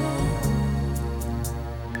heart.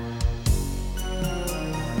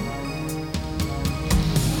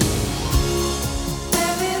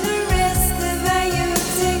 I've been arrested by you,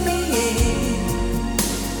 take me in.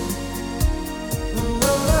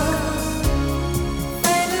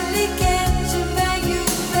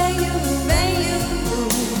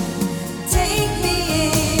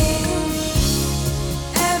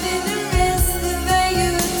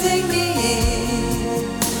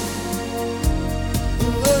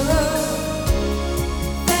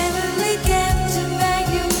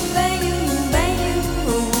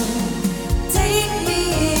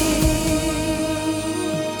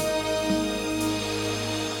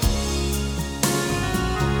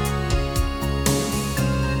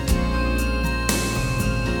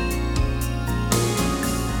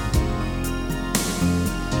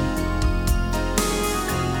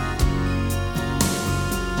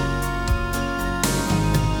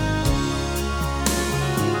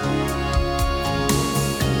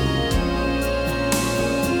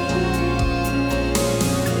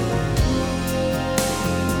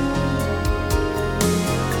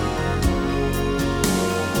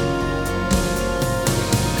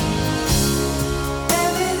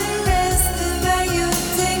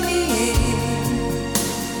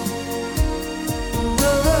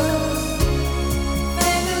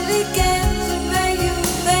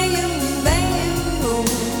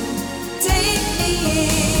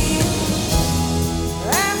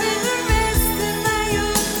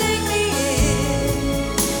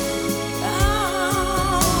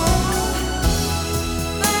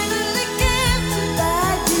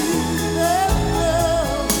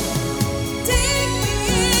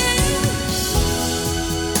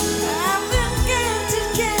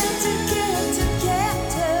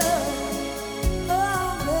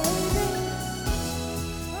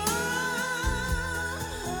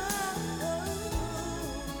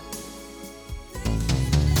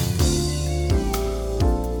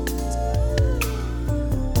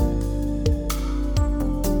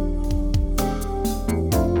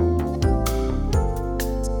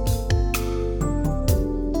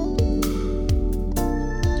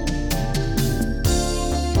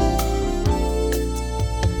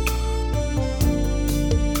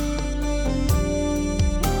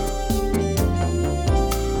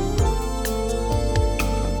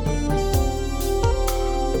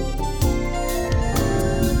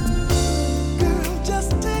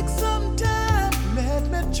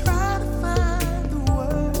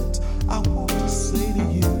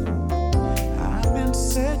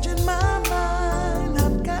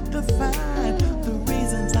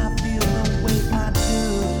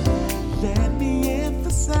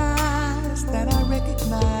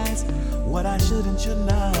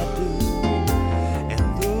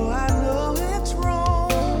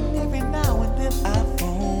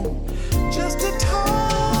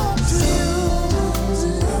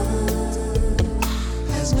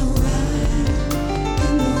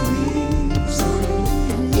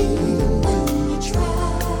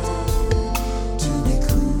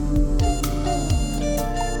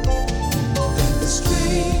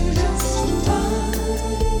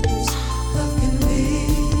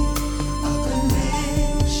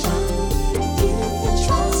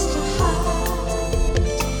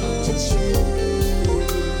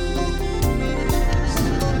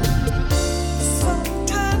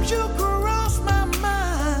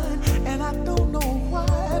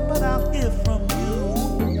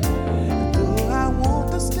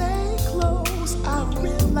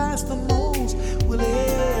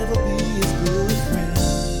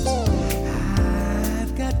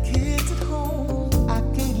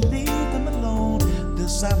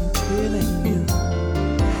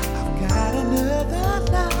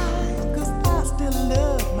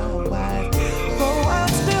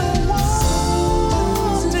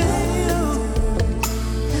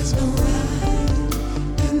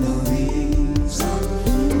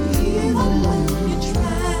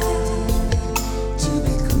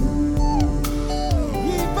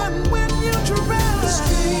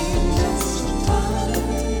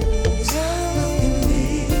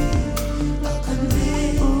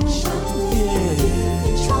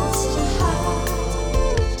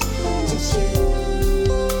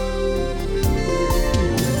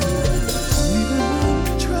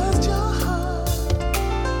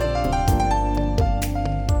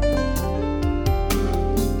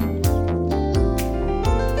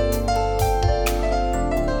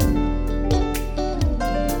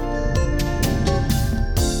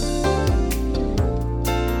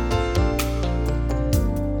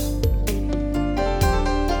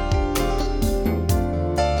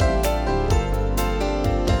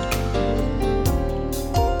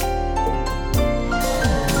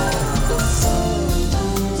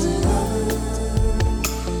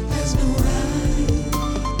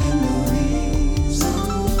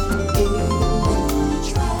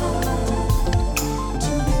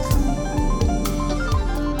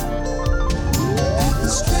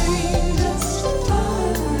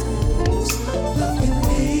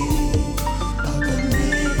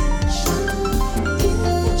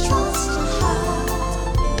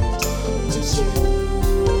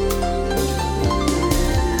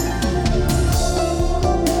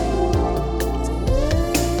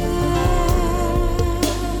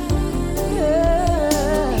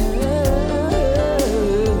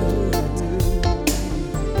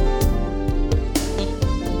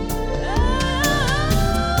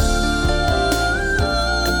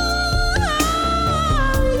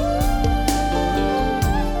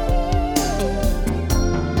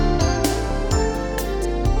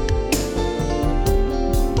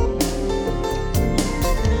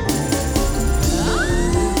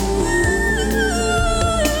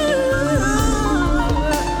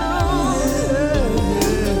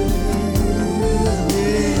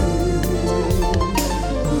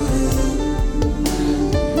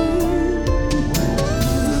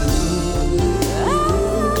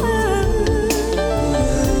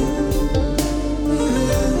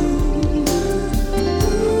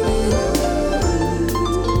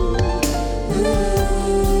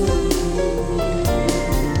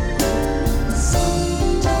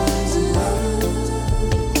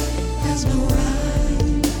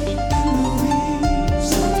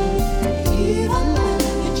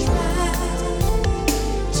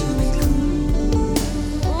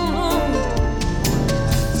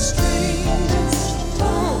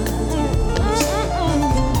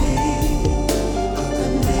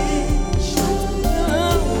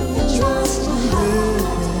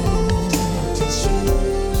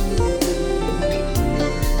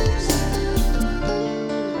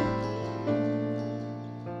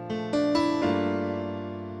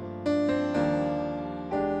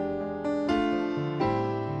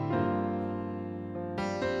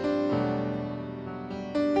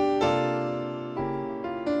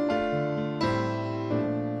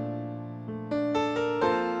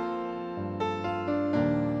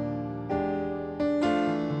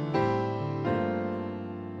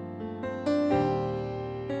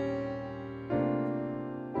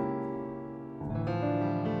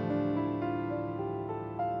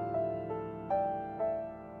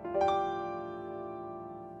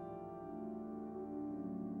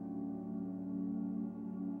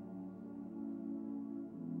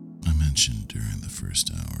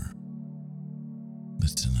 first hour.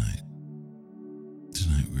 But tonight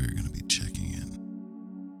we're going to be checking in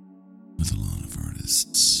with a lot of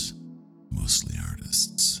artists, mostly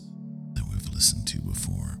artists that we've listened to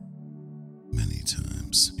before many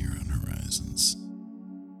times here on Horizons.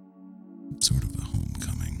 Sort of a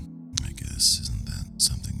homecoming, I guess. Isn't that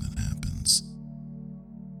something that happens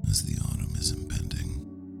as the autumn is impending?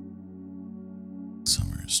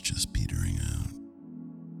 Summer's just petering out.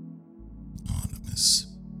 Autumn is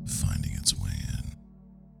finding its way in,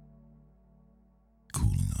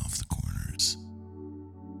 cooling off the corners,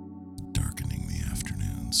 darkening the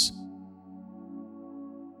afternoons.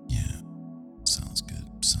 Yeah, sounds good.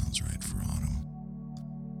 Sounds right for autumn.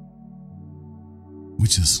 We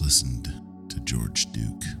just listened to George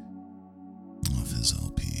Duke off his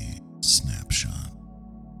LP Snapshot,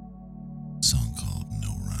 a song called No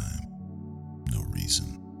Rhyme, No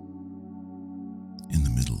Reason. In the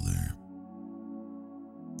middle there,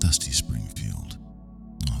 Dusty Springfield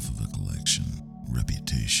off of a collection,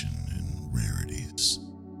 Reputation and Rarities,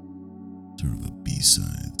 sort of a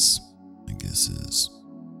B-sides, I guess is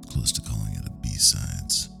close to calling it a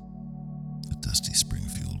B-sides, the Dusty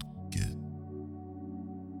Springfield get.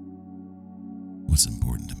 What's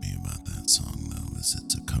important to me about that song, though, is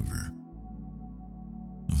it's a cover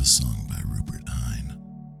of a song by Rupert Hine,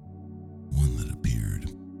 one that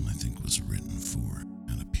appeared, I think was written for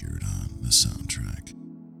and appeared on the soundtrack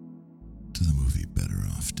to the movie Better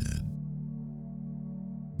Off Dead.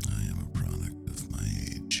 I am a product of my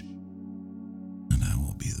age, and I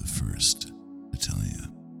will be the first to tell you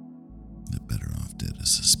that Better Off Dead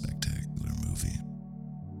is a spectacular movie.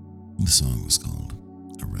 The song was called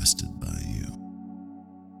Arrested by You.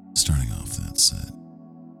 Starting off that set,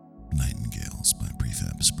 Nightingales by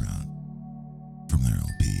Prefab Sprout, from their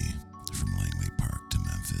LP From Langley Park to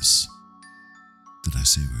Memphis. Did I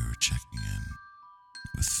say we were checking in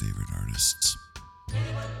with favorite artists?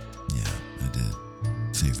 Yeah, I did.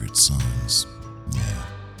 Favorite songs? Yeah.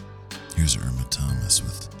 Here's Irma Thomas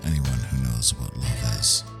with Anyone Who Knows What Love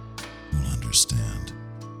Is Will Understand.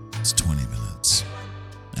 It's 20 minutes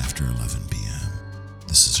after 11 p.m.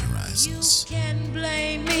 This is Horizons. You can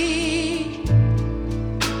blame me,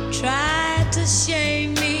 try to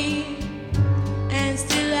shame me, and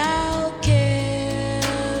still I'll care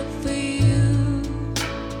for you.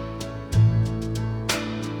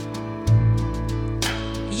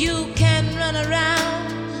 You can run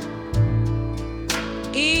around,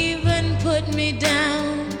 even put me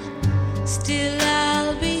down, still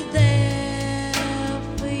I'll be there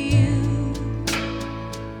for you.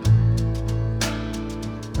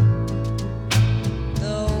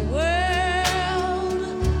 The world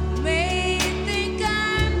may think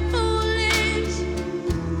I'm foolish,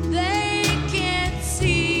 they can't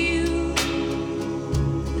see you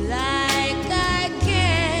like I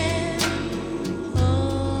can.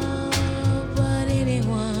 Oh, but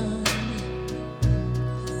anyone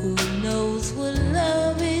who knows what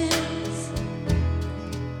love is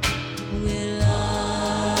will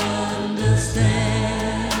understand.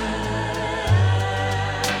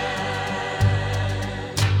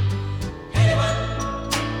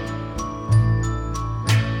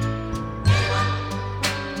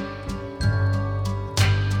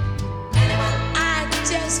 I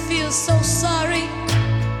just feel so sorry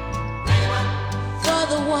for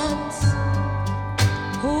the ones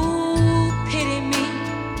who pity me.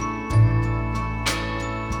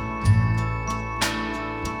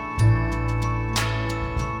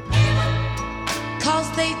 'Cause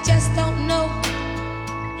they just don't know.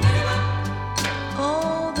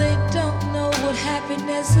 Oh, they don't know what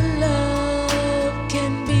happiness and love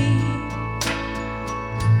can be.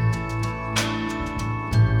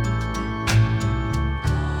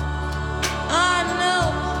 I know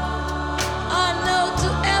to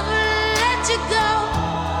ever let you go,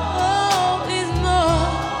 oh, is more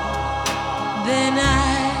than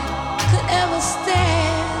I could ever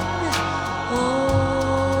stand.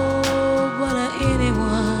 Oh, but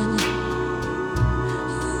anyone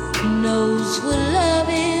who knows what love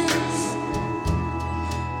is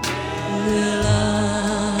will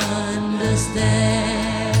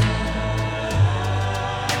understand.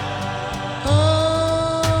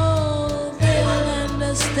 Oh, they will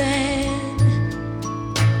understand.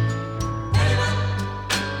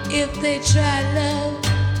 If they try love,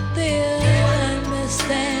 they'll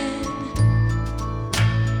understand.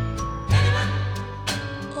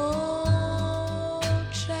 Oh,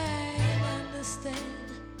 try and understand.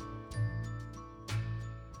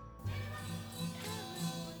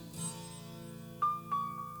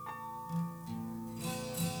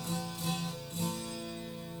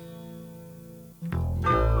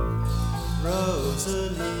 Road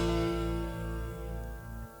Rosalie,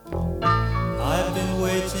 I've been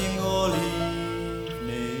waiting all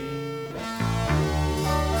evening,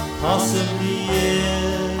 possibly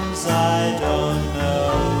years, I don't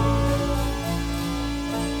know.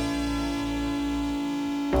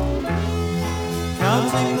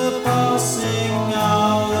 Counting the passing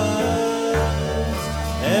hours,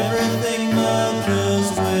 everything merges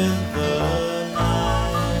with the night.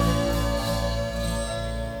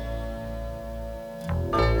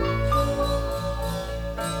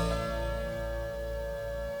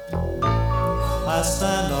 I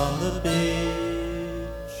stand on the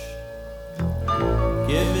beach,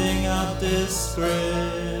 giving out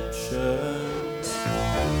descriptions,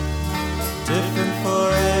 different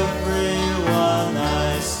for everyone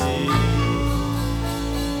I see.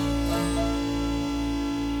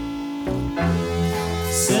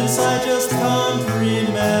 Since I just can't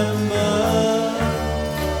remember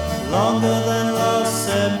longer than last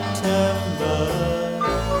September,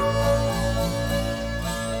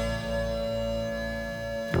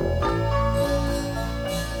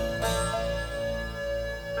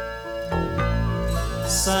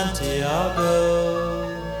 Santiago,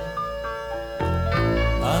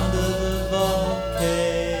 under the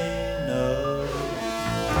volcano,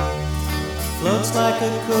 floats like a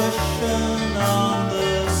cushion on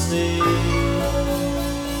the sea.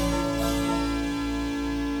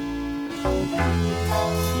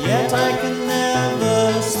 Yet I can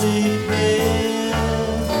never sleep here,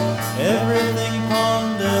 everything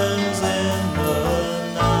ponders in the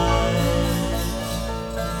night.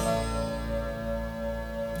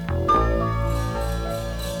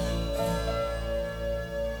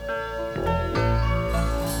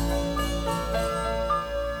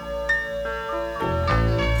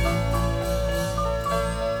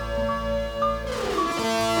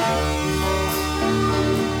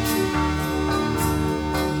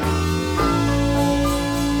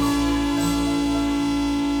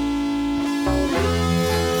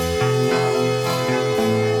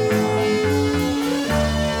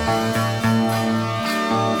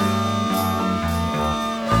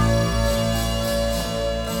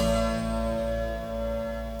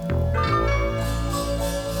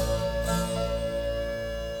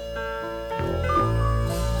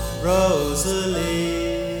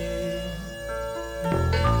 Rosalie,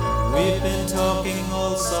 we've been talking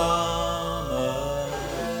all summer,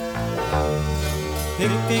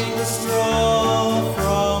 picking the straw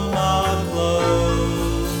from our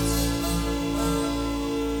clothes.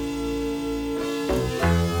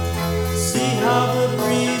 See how the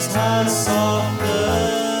breeze has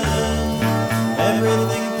softened,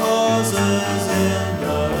 everything pauses in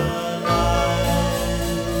the night.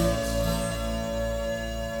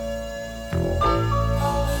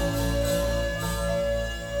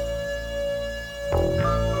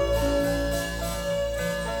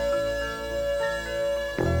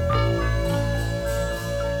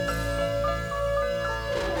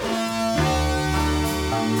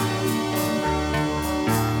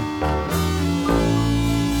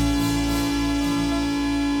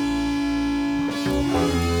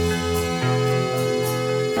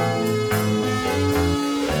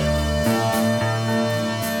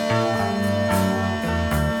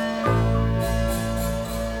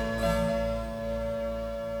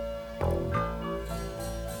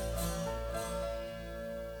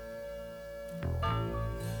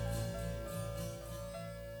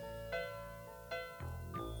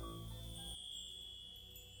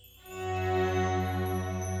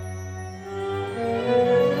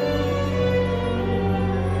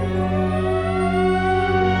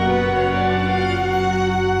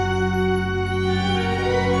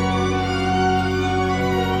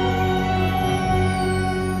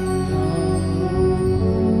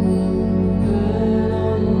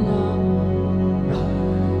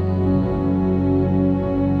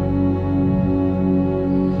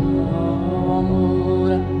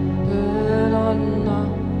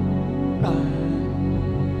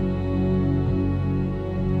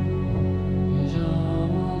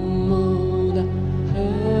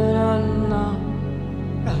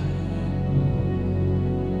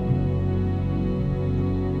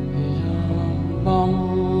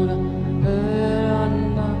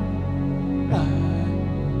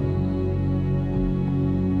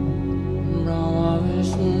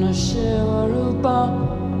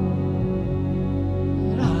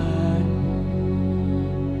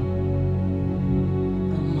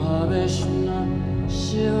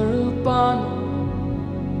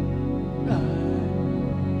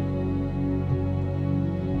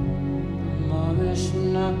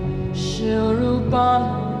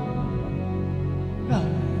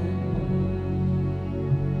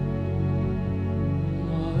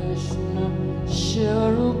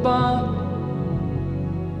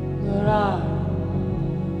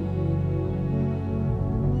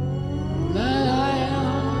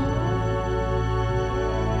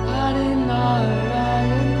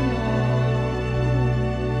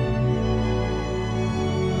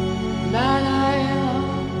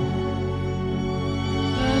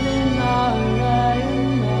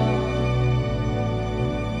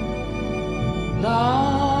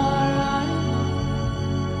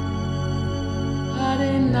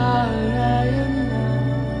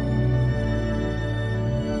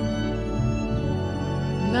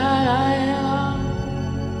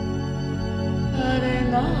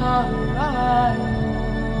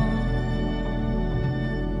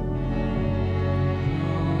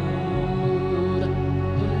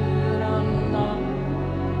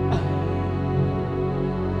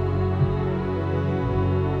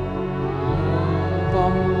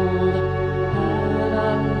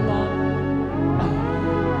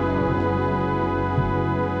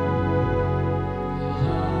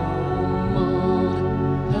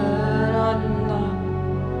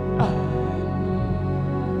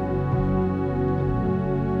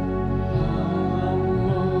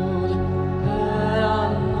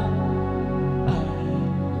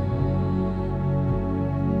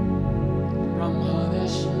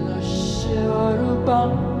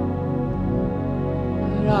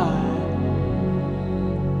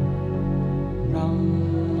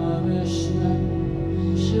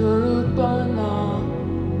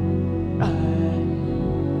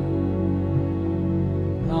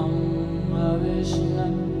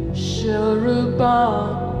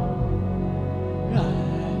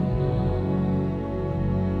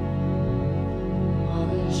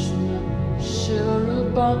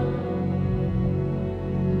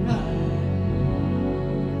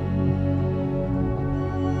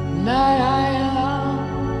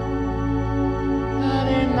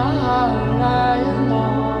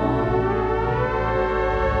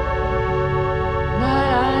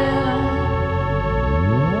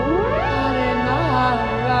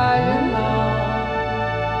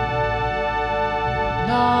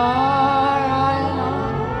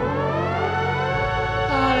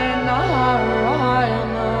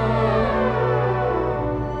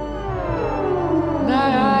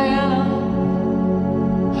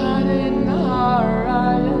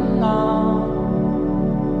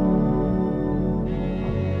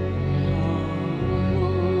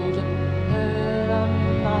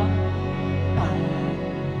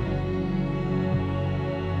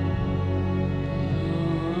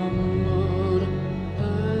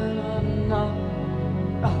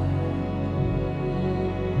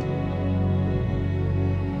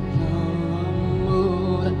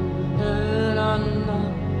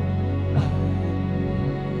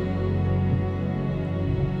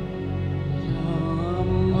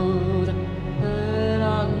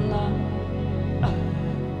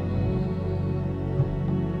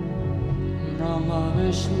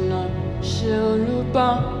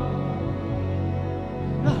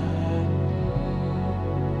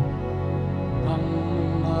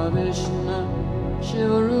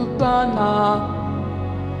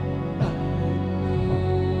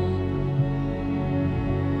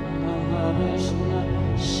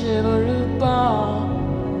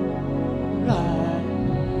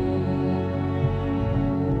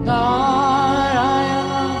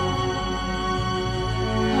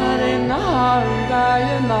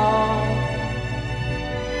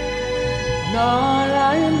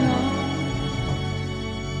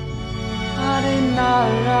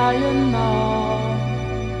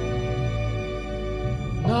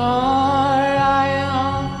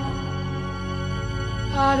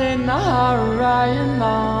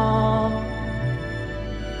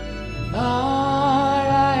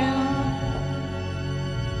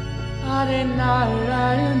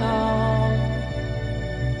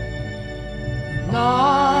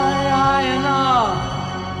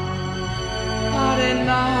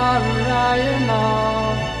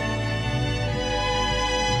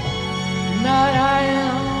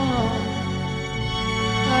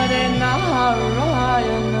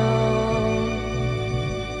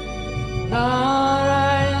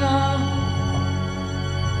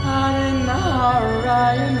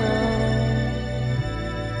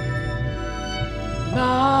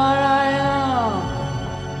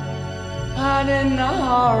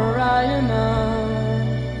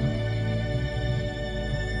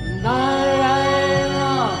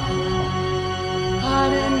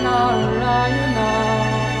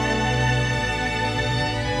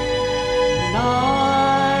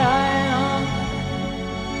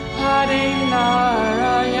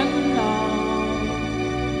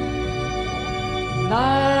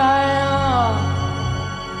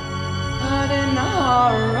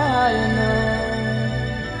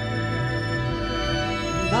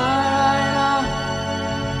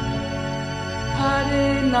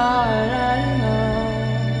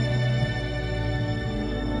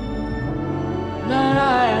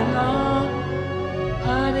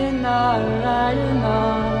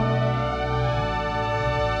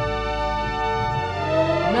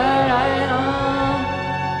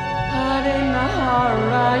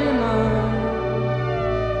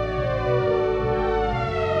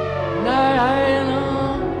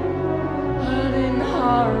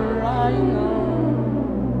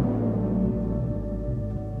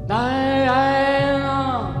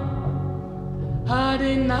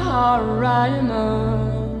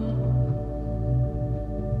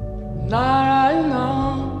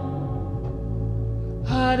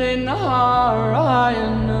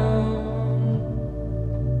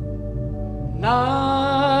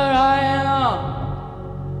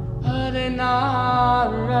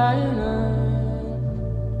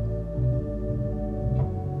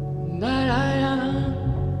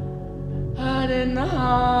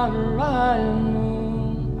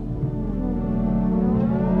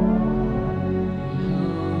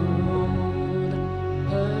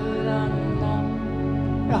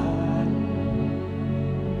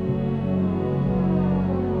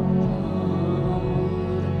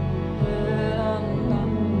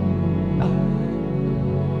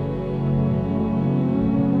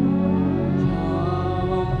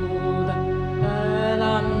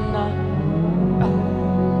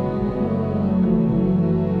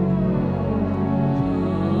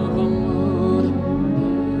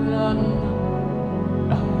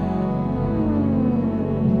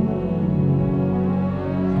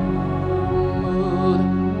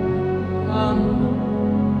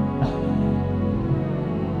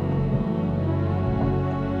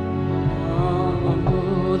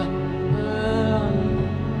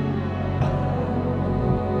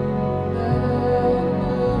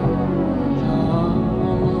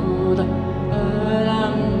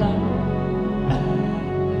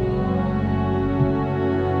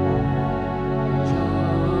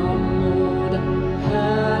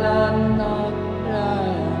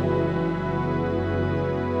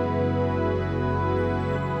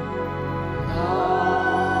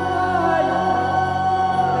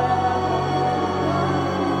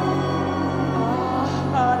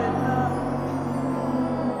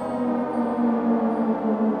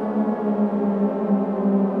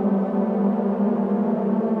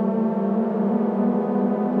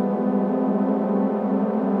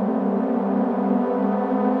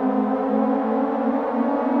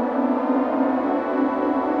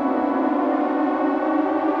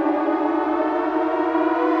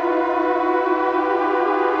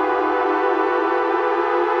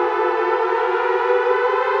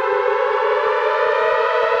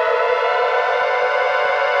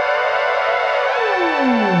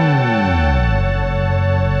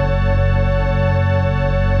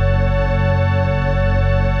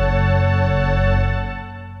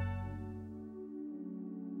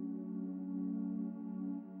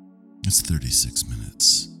 It's 36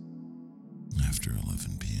 minutes after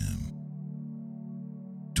 11 p.m.,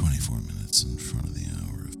 24 minutes in front of the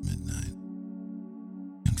hour of midnight,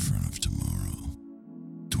 in front of tomorrow,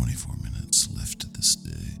 24 minutes left to this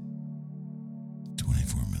day,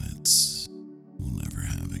 24 minutes we'll never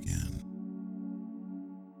have again.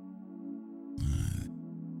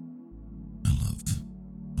 I love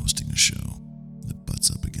hosting a show that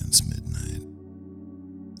butts up against midnight.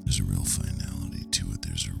 There's a real finality to it.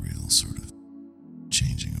 There's a real sort of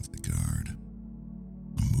changing of the guard,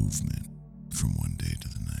 a movement from one day to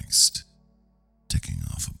the next, ticking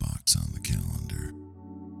off a box on the calendar,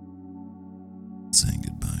 saying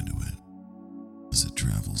goodbye to it as it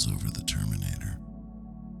travels over the Terminator.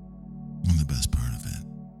 And the best part of it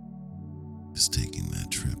is taking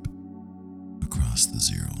that trip across the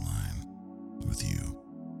zero line with you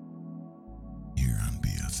here on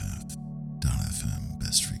BFF.FM,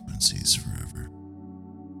 best frequencies forever.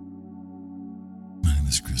 My name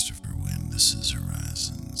is Christopher Wynn. This is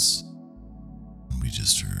Horizons. And we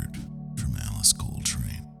just heard from Alice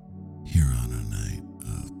Coltrane here on a night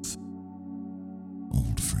of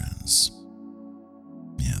old friends.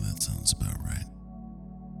 Yeah, that sounds about right.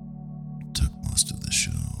 Took most of the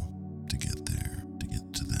show to get there, to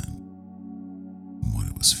get to that, and what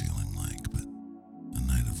it was feeling like, but a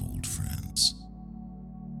night of old friends.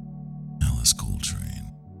 Alice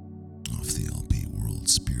Coltrane, off the LP World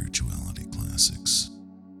Spirituality Classics,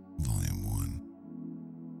 Volume 1,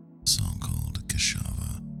 a song called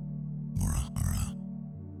Kashava,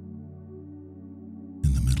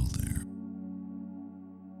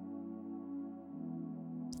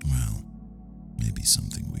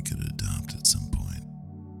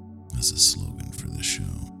 as a slogan for the show,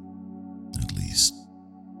 at least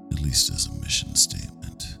as a mission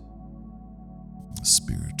statement, a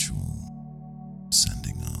spiritual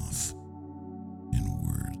sending off in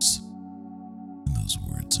words, and those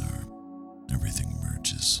words are everything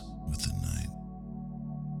merges with the night.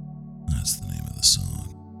 That's the name of the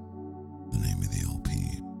song. The name of the LP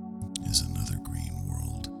is Another Green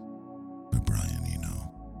World by Brian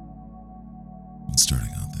Eno. And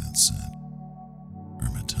starting out that set,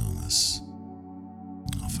 Irma Thomas,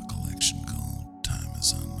 off a collection called Time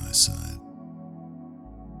Is On My Side.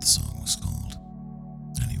 The song was called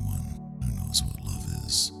Anyone Who Knows What Love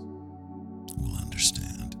Is Will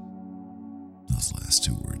Understand. Those last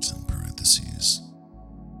two words in parentheses.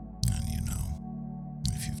 And you know,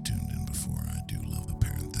 if you've tuned in before, I do love a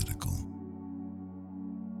parenthetical.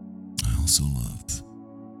 I also love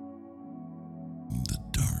the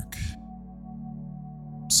dark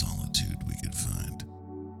solitude we could find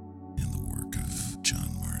in the work of John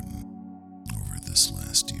Martin over this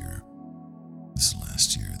last year. This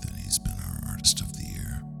last year that he's been our Artist of the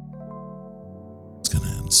Year. It's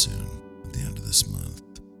gonna end soon, at the end of this month.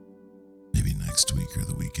 Maybe next week or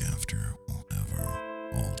the week after, we'll have our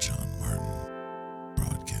all John Martin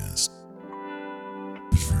broadcast.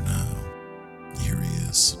 But for now, here he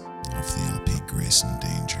is, off the LP Grace and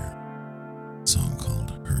Danger, a song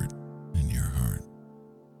called Hurt in Your Heart.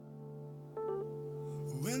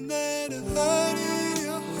 When that hurt in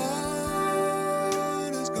your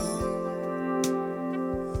heart is gone,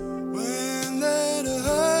 when that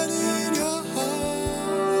hurt in your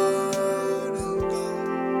heart is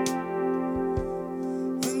gone,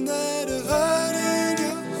 when that hurt in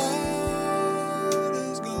your heart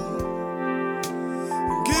is gone,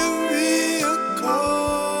 give me a call.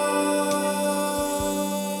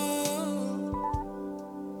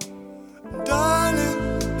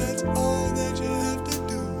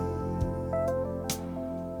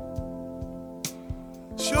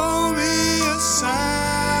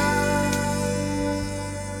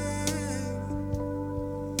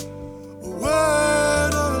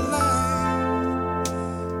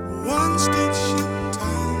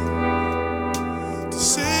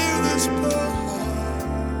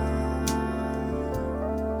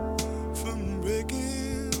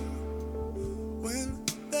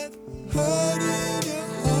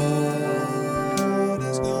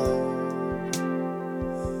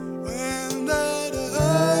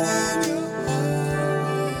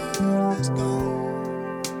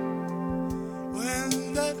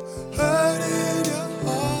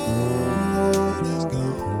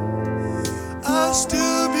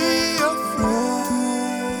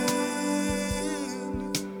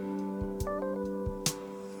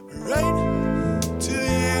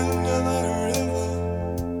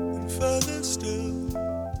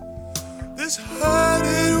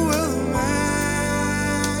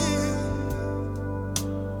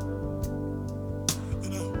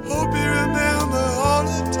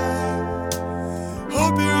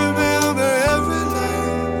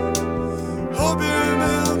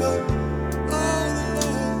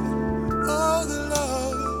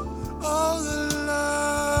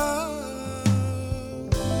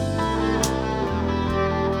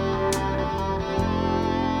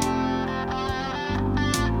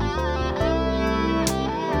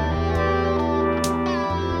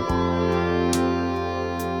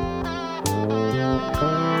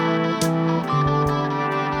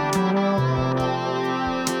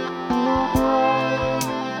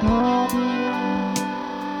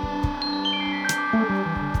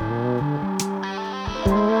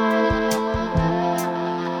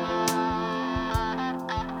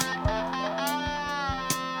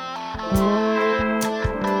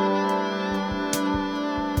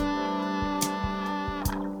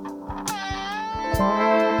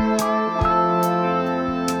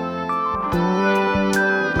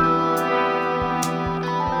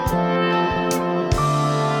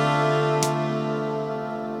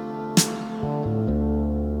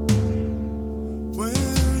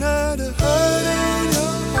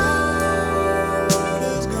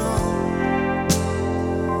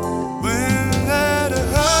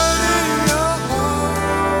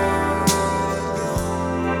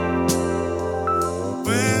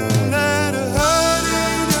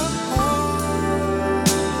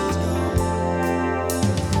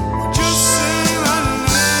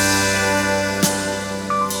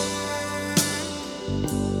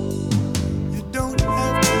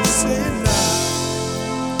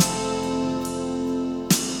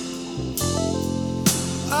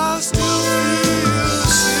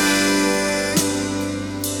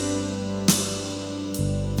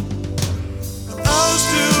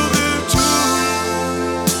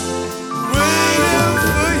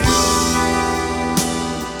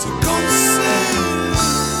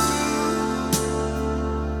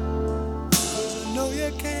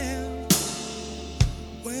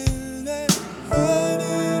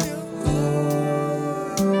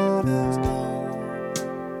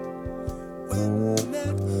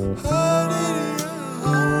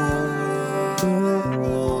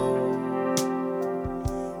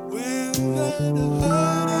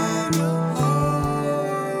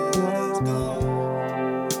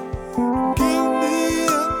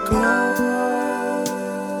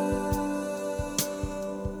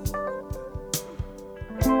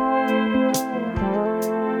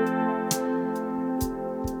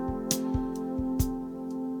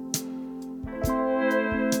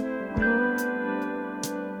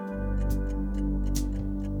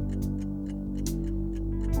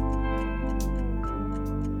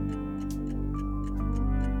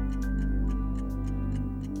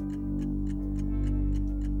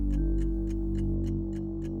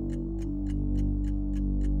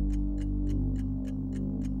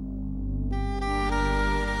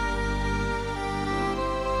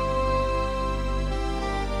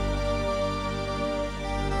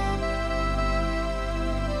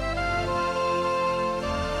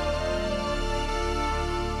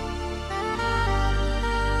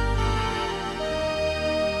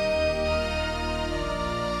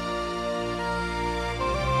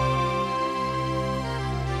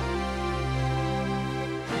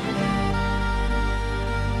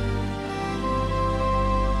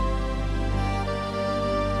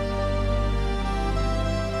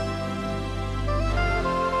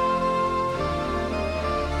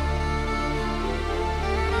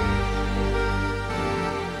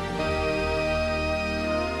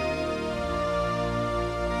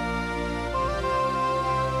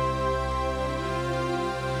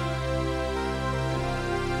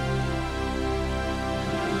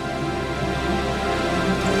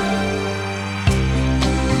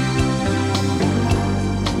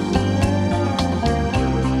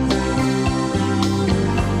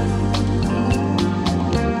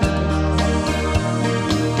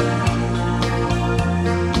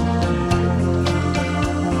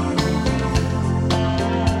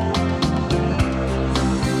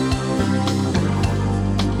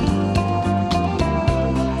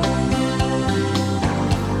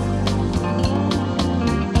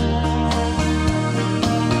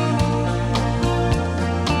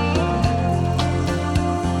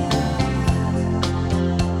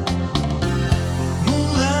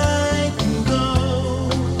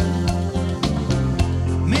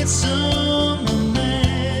 It's summer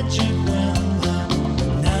magic when the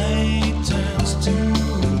night turns to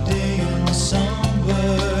day and the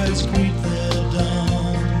songbirds greet their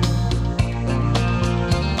dawn.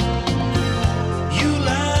 You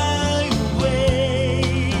lie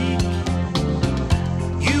awake,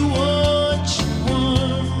 you watch and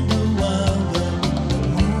wonder while the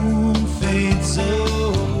moon fades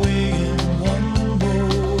away and one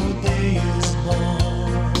more day is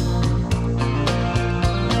born.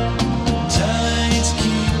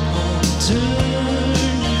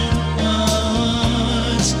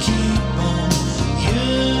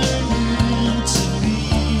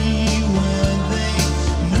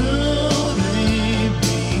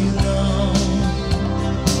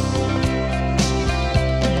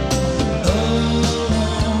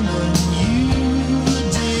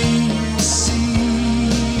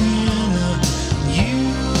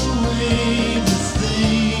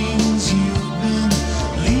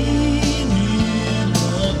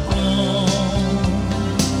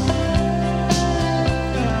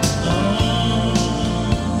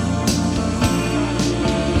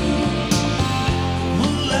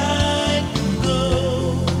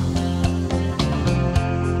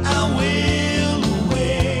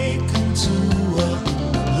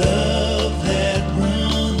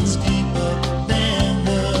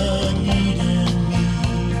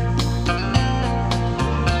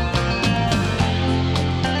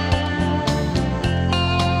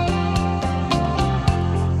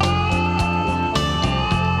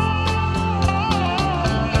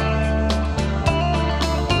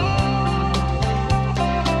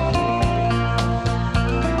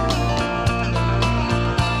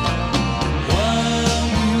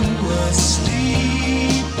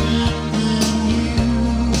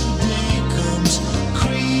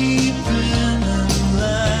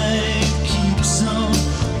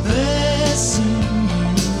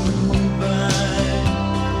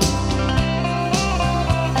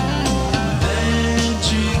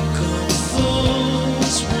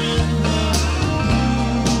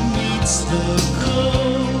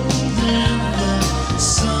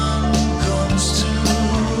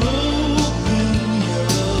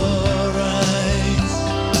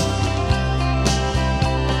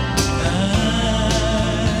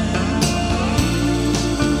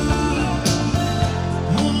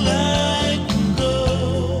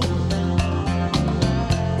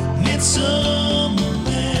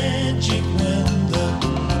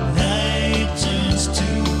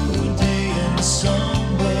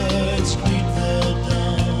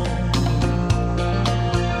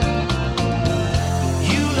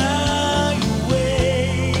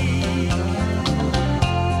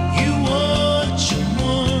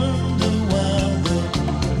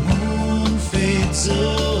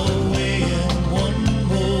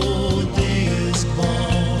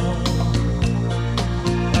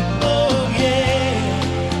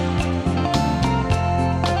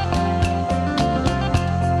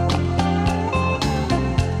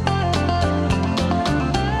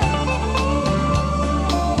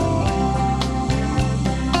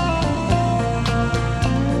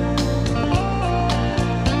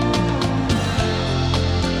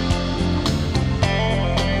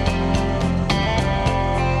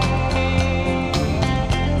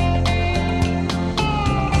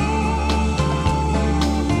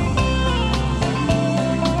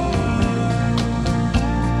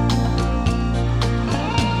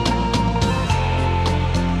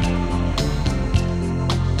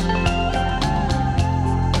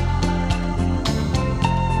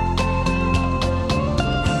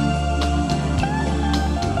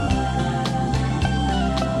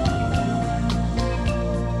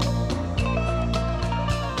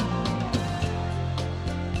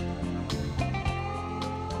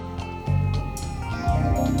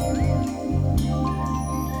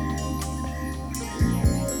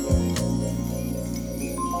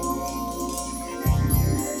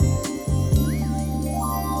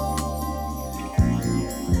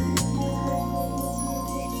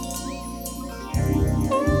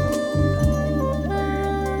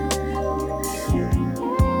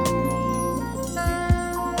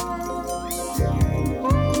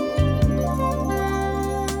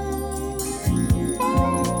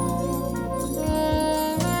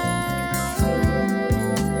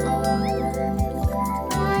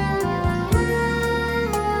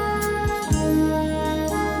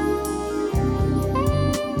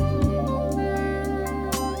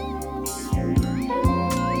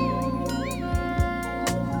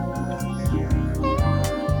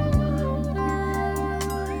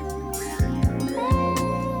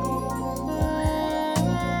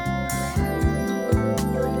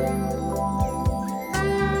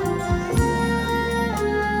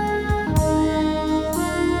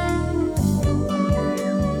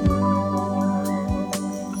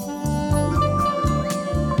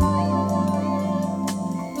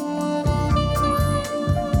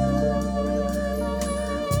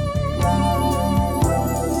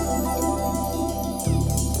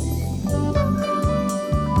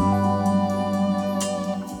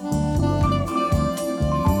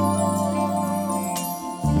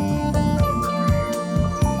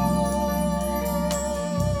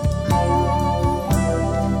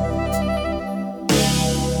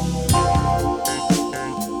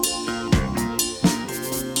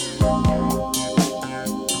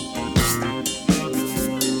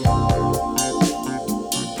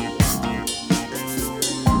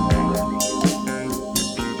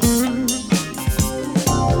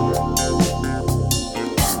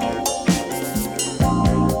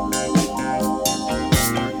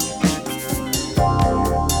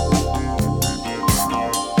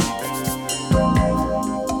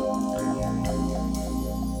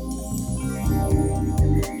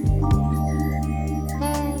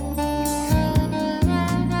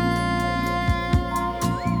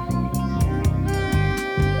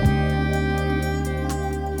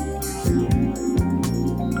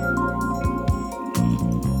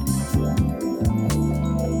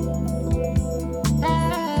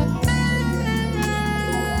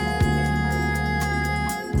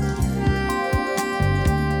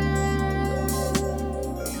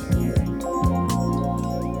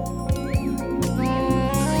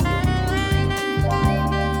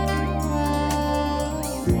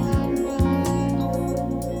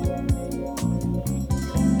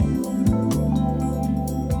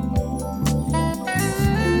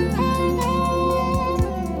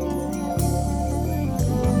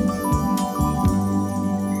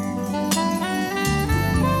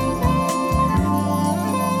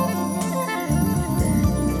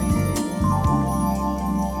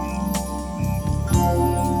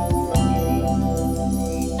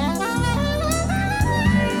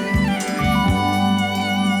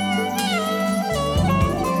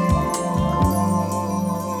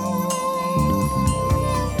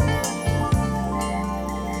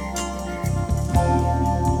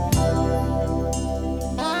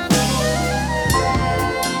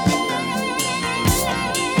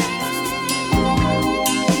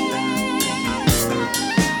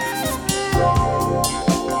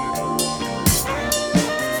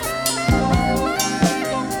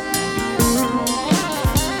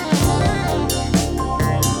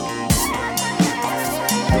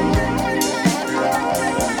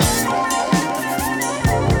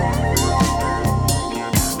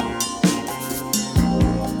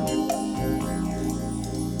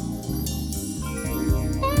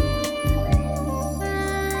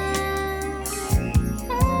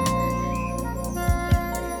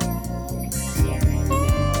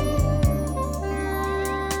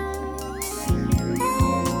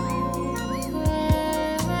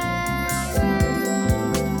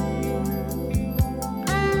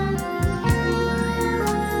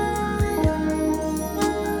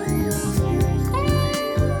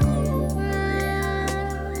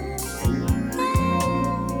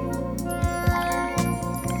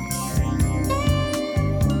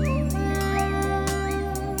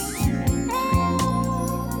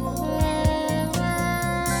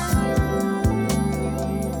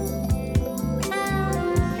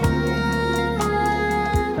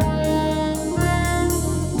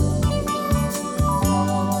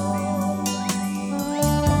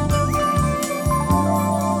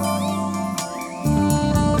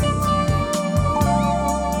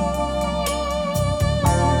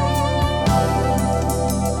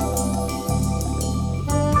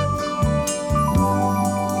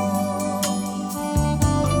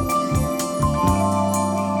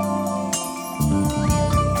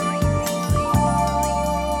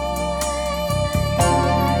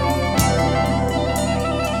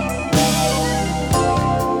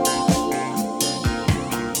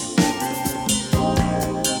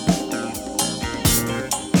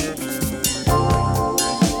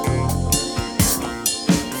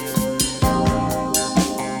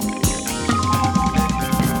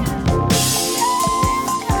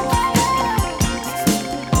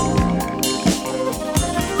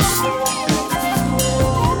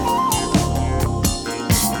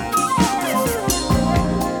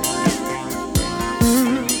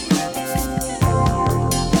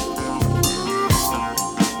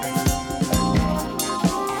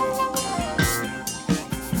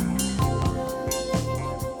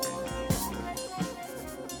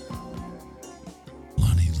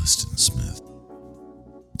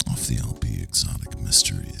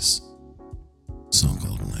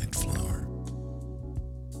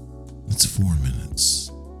 4 minutes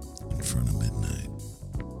in front of midnight.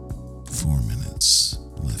 4 minutes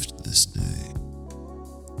left this day.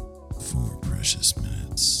 4 precious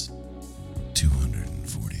minutes.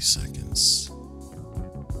 240 seconds.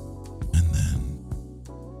 And then,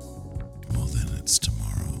 well, then it's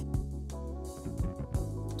tomorrow.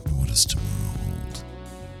 And what does tomorrow hold?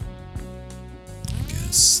 I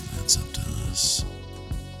guess that's up to us.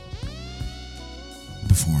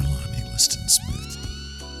 Before Lonnie Liston Smith,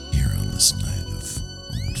 here on this night of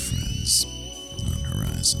old friends on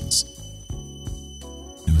horizons,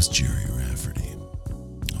 it was Jerry Rafferty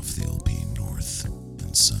off the LP North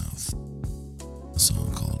and South, a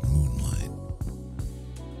song called Moonlight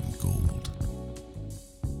and Gold.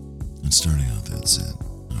 And starting out that set,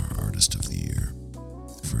 our artist of the year,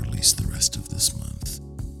 for at least the rest of this month,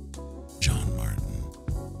 John Martin,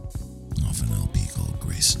 off an LP called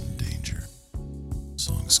Grace and Danger.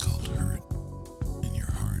 Song's called Hurt in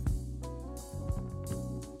Your Heart.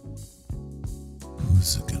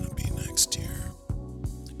 Who's it gonna be next year?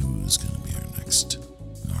 Who's gonna be our next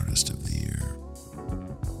artist of the year?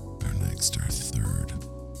 Our third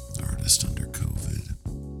artist under COVID.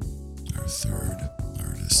 Our third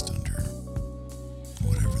artist under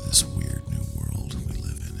whatever this weird new world we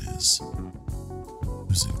live in is.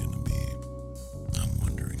 Who's it gonna be? I'm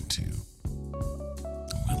wondering too.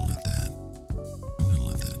 I'm gonna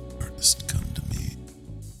let that artist come to me.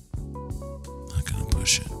 Not gonna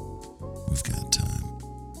push it. We've got time.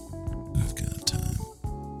 We've got time.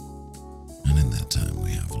 And in that time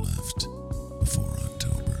we have left, before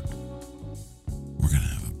October, we're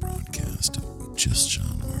gonna have a broadcast of just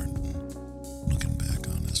John Martin, looking back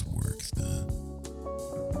on his work,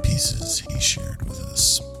 the pieces he shared with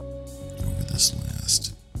us over this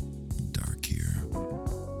last dark year.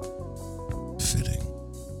 Fitting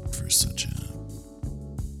for such a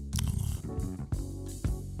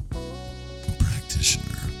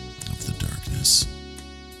practitioner of the darkness,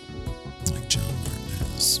 like John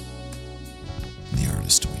Martin is, the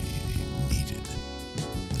artist we needed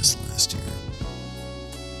this last year.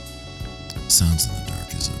 Sounds in the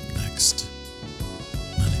Dark is up next.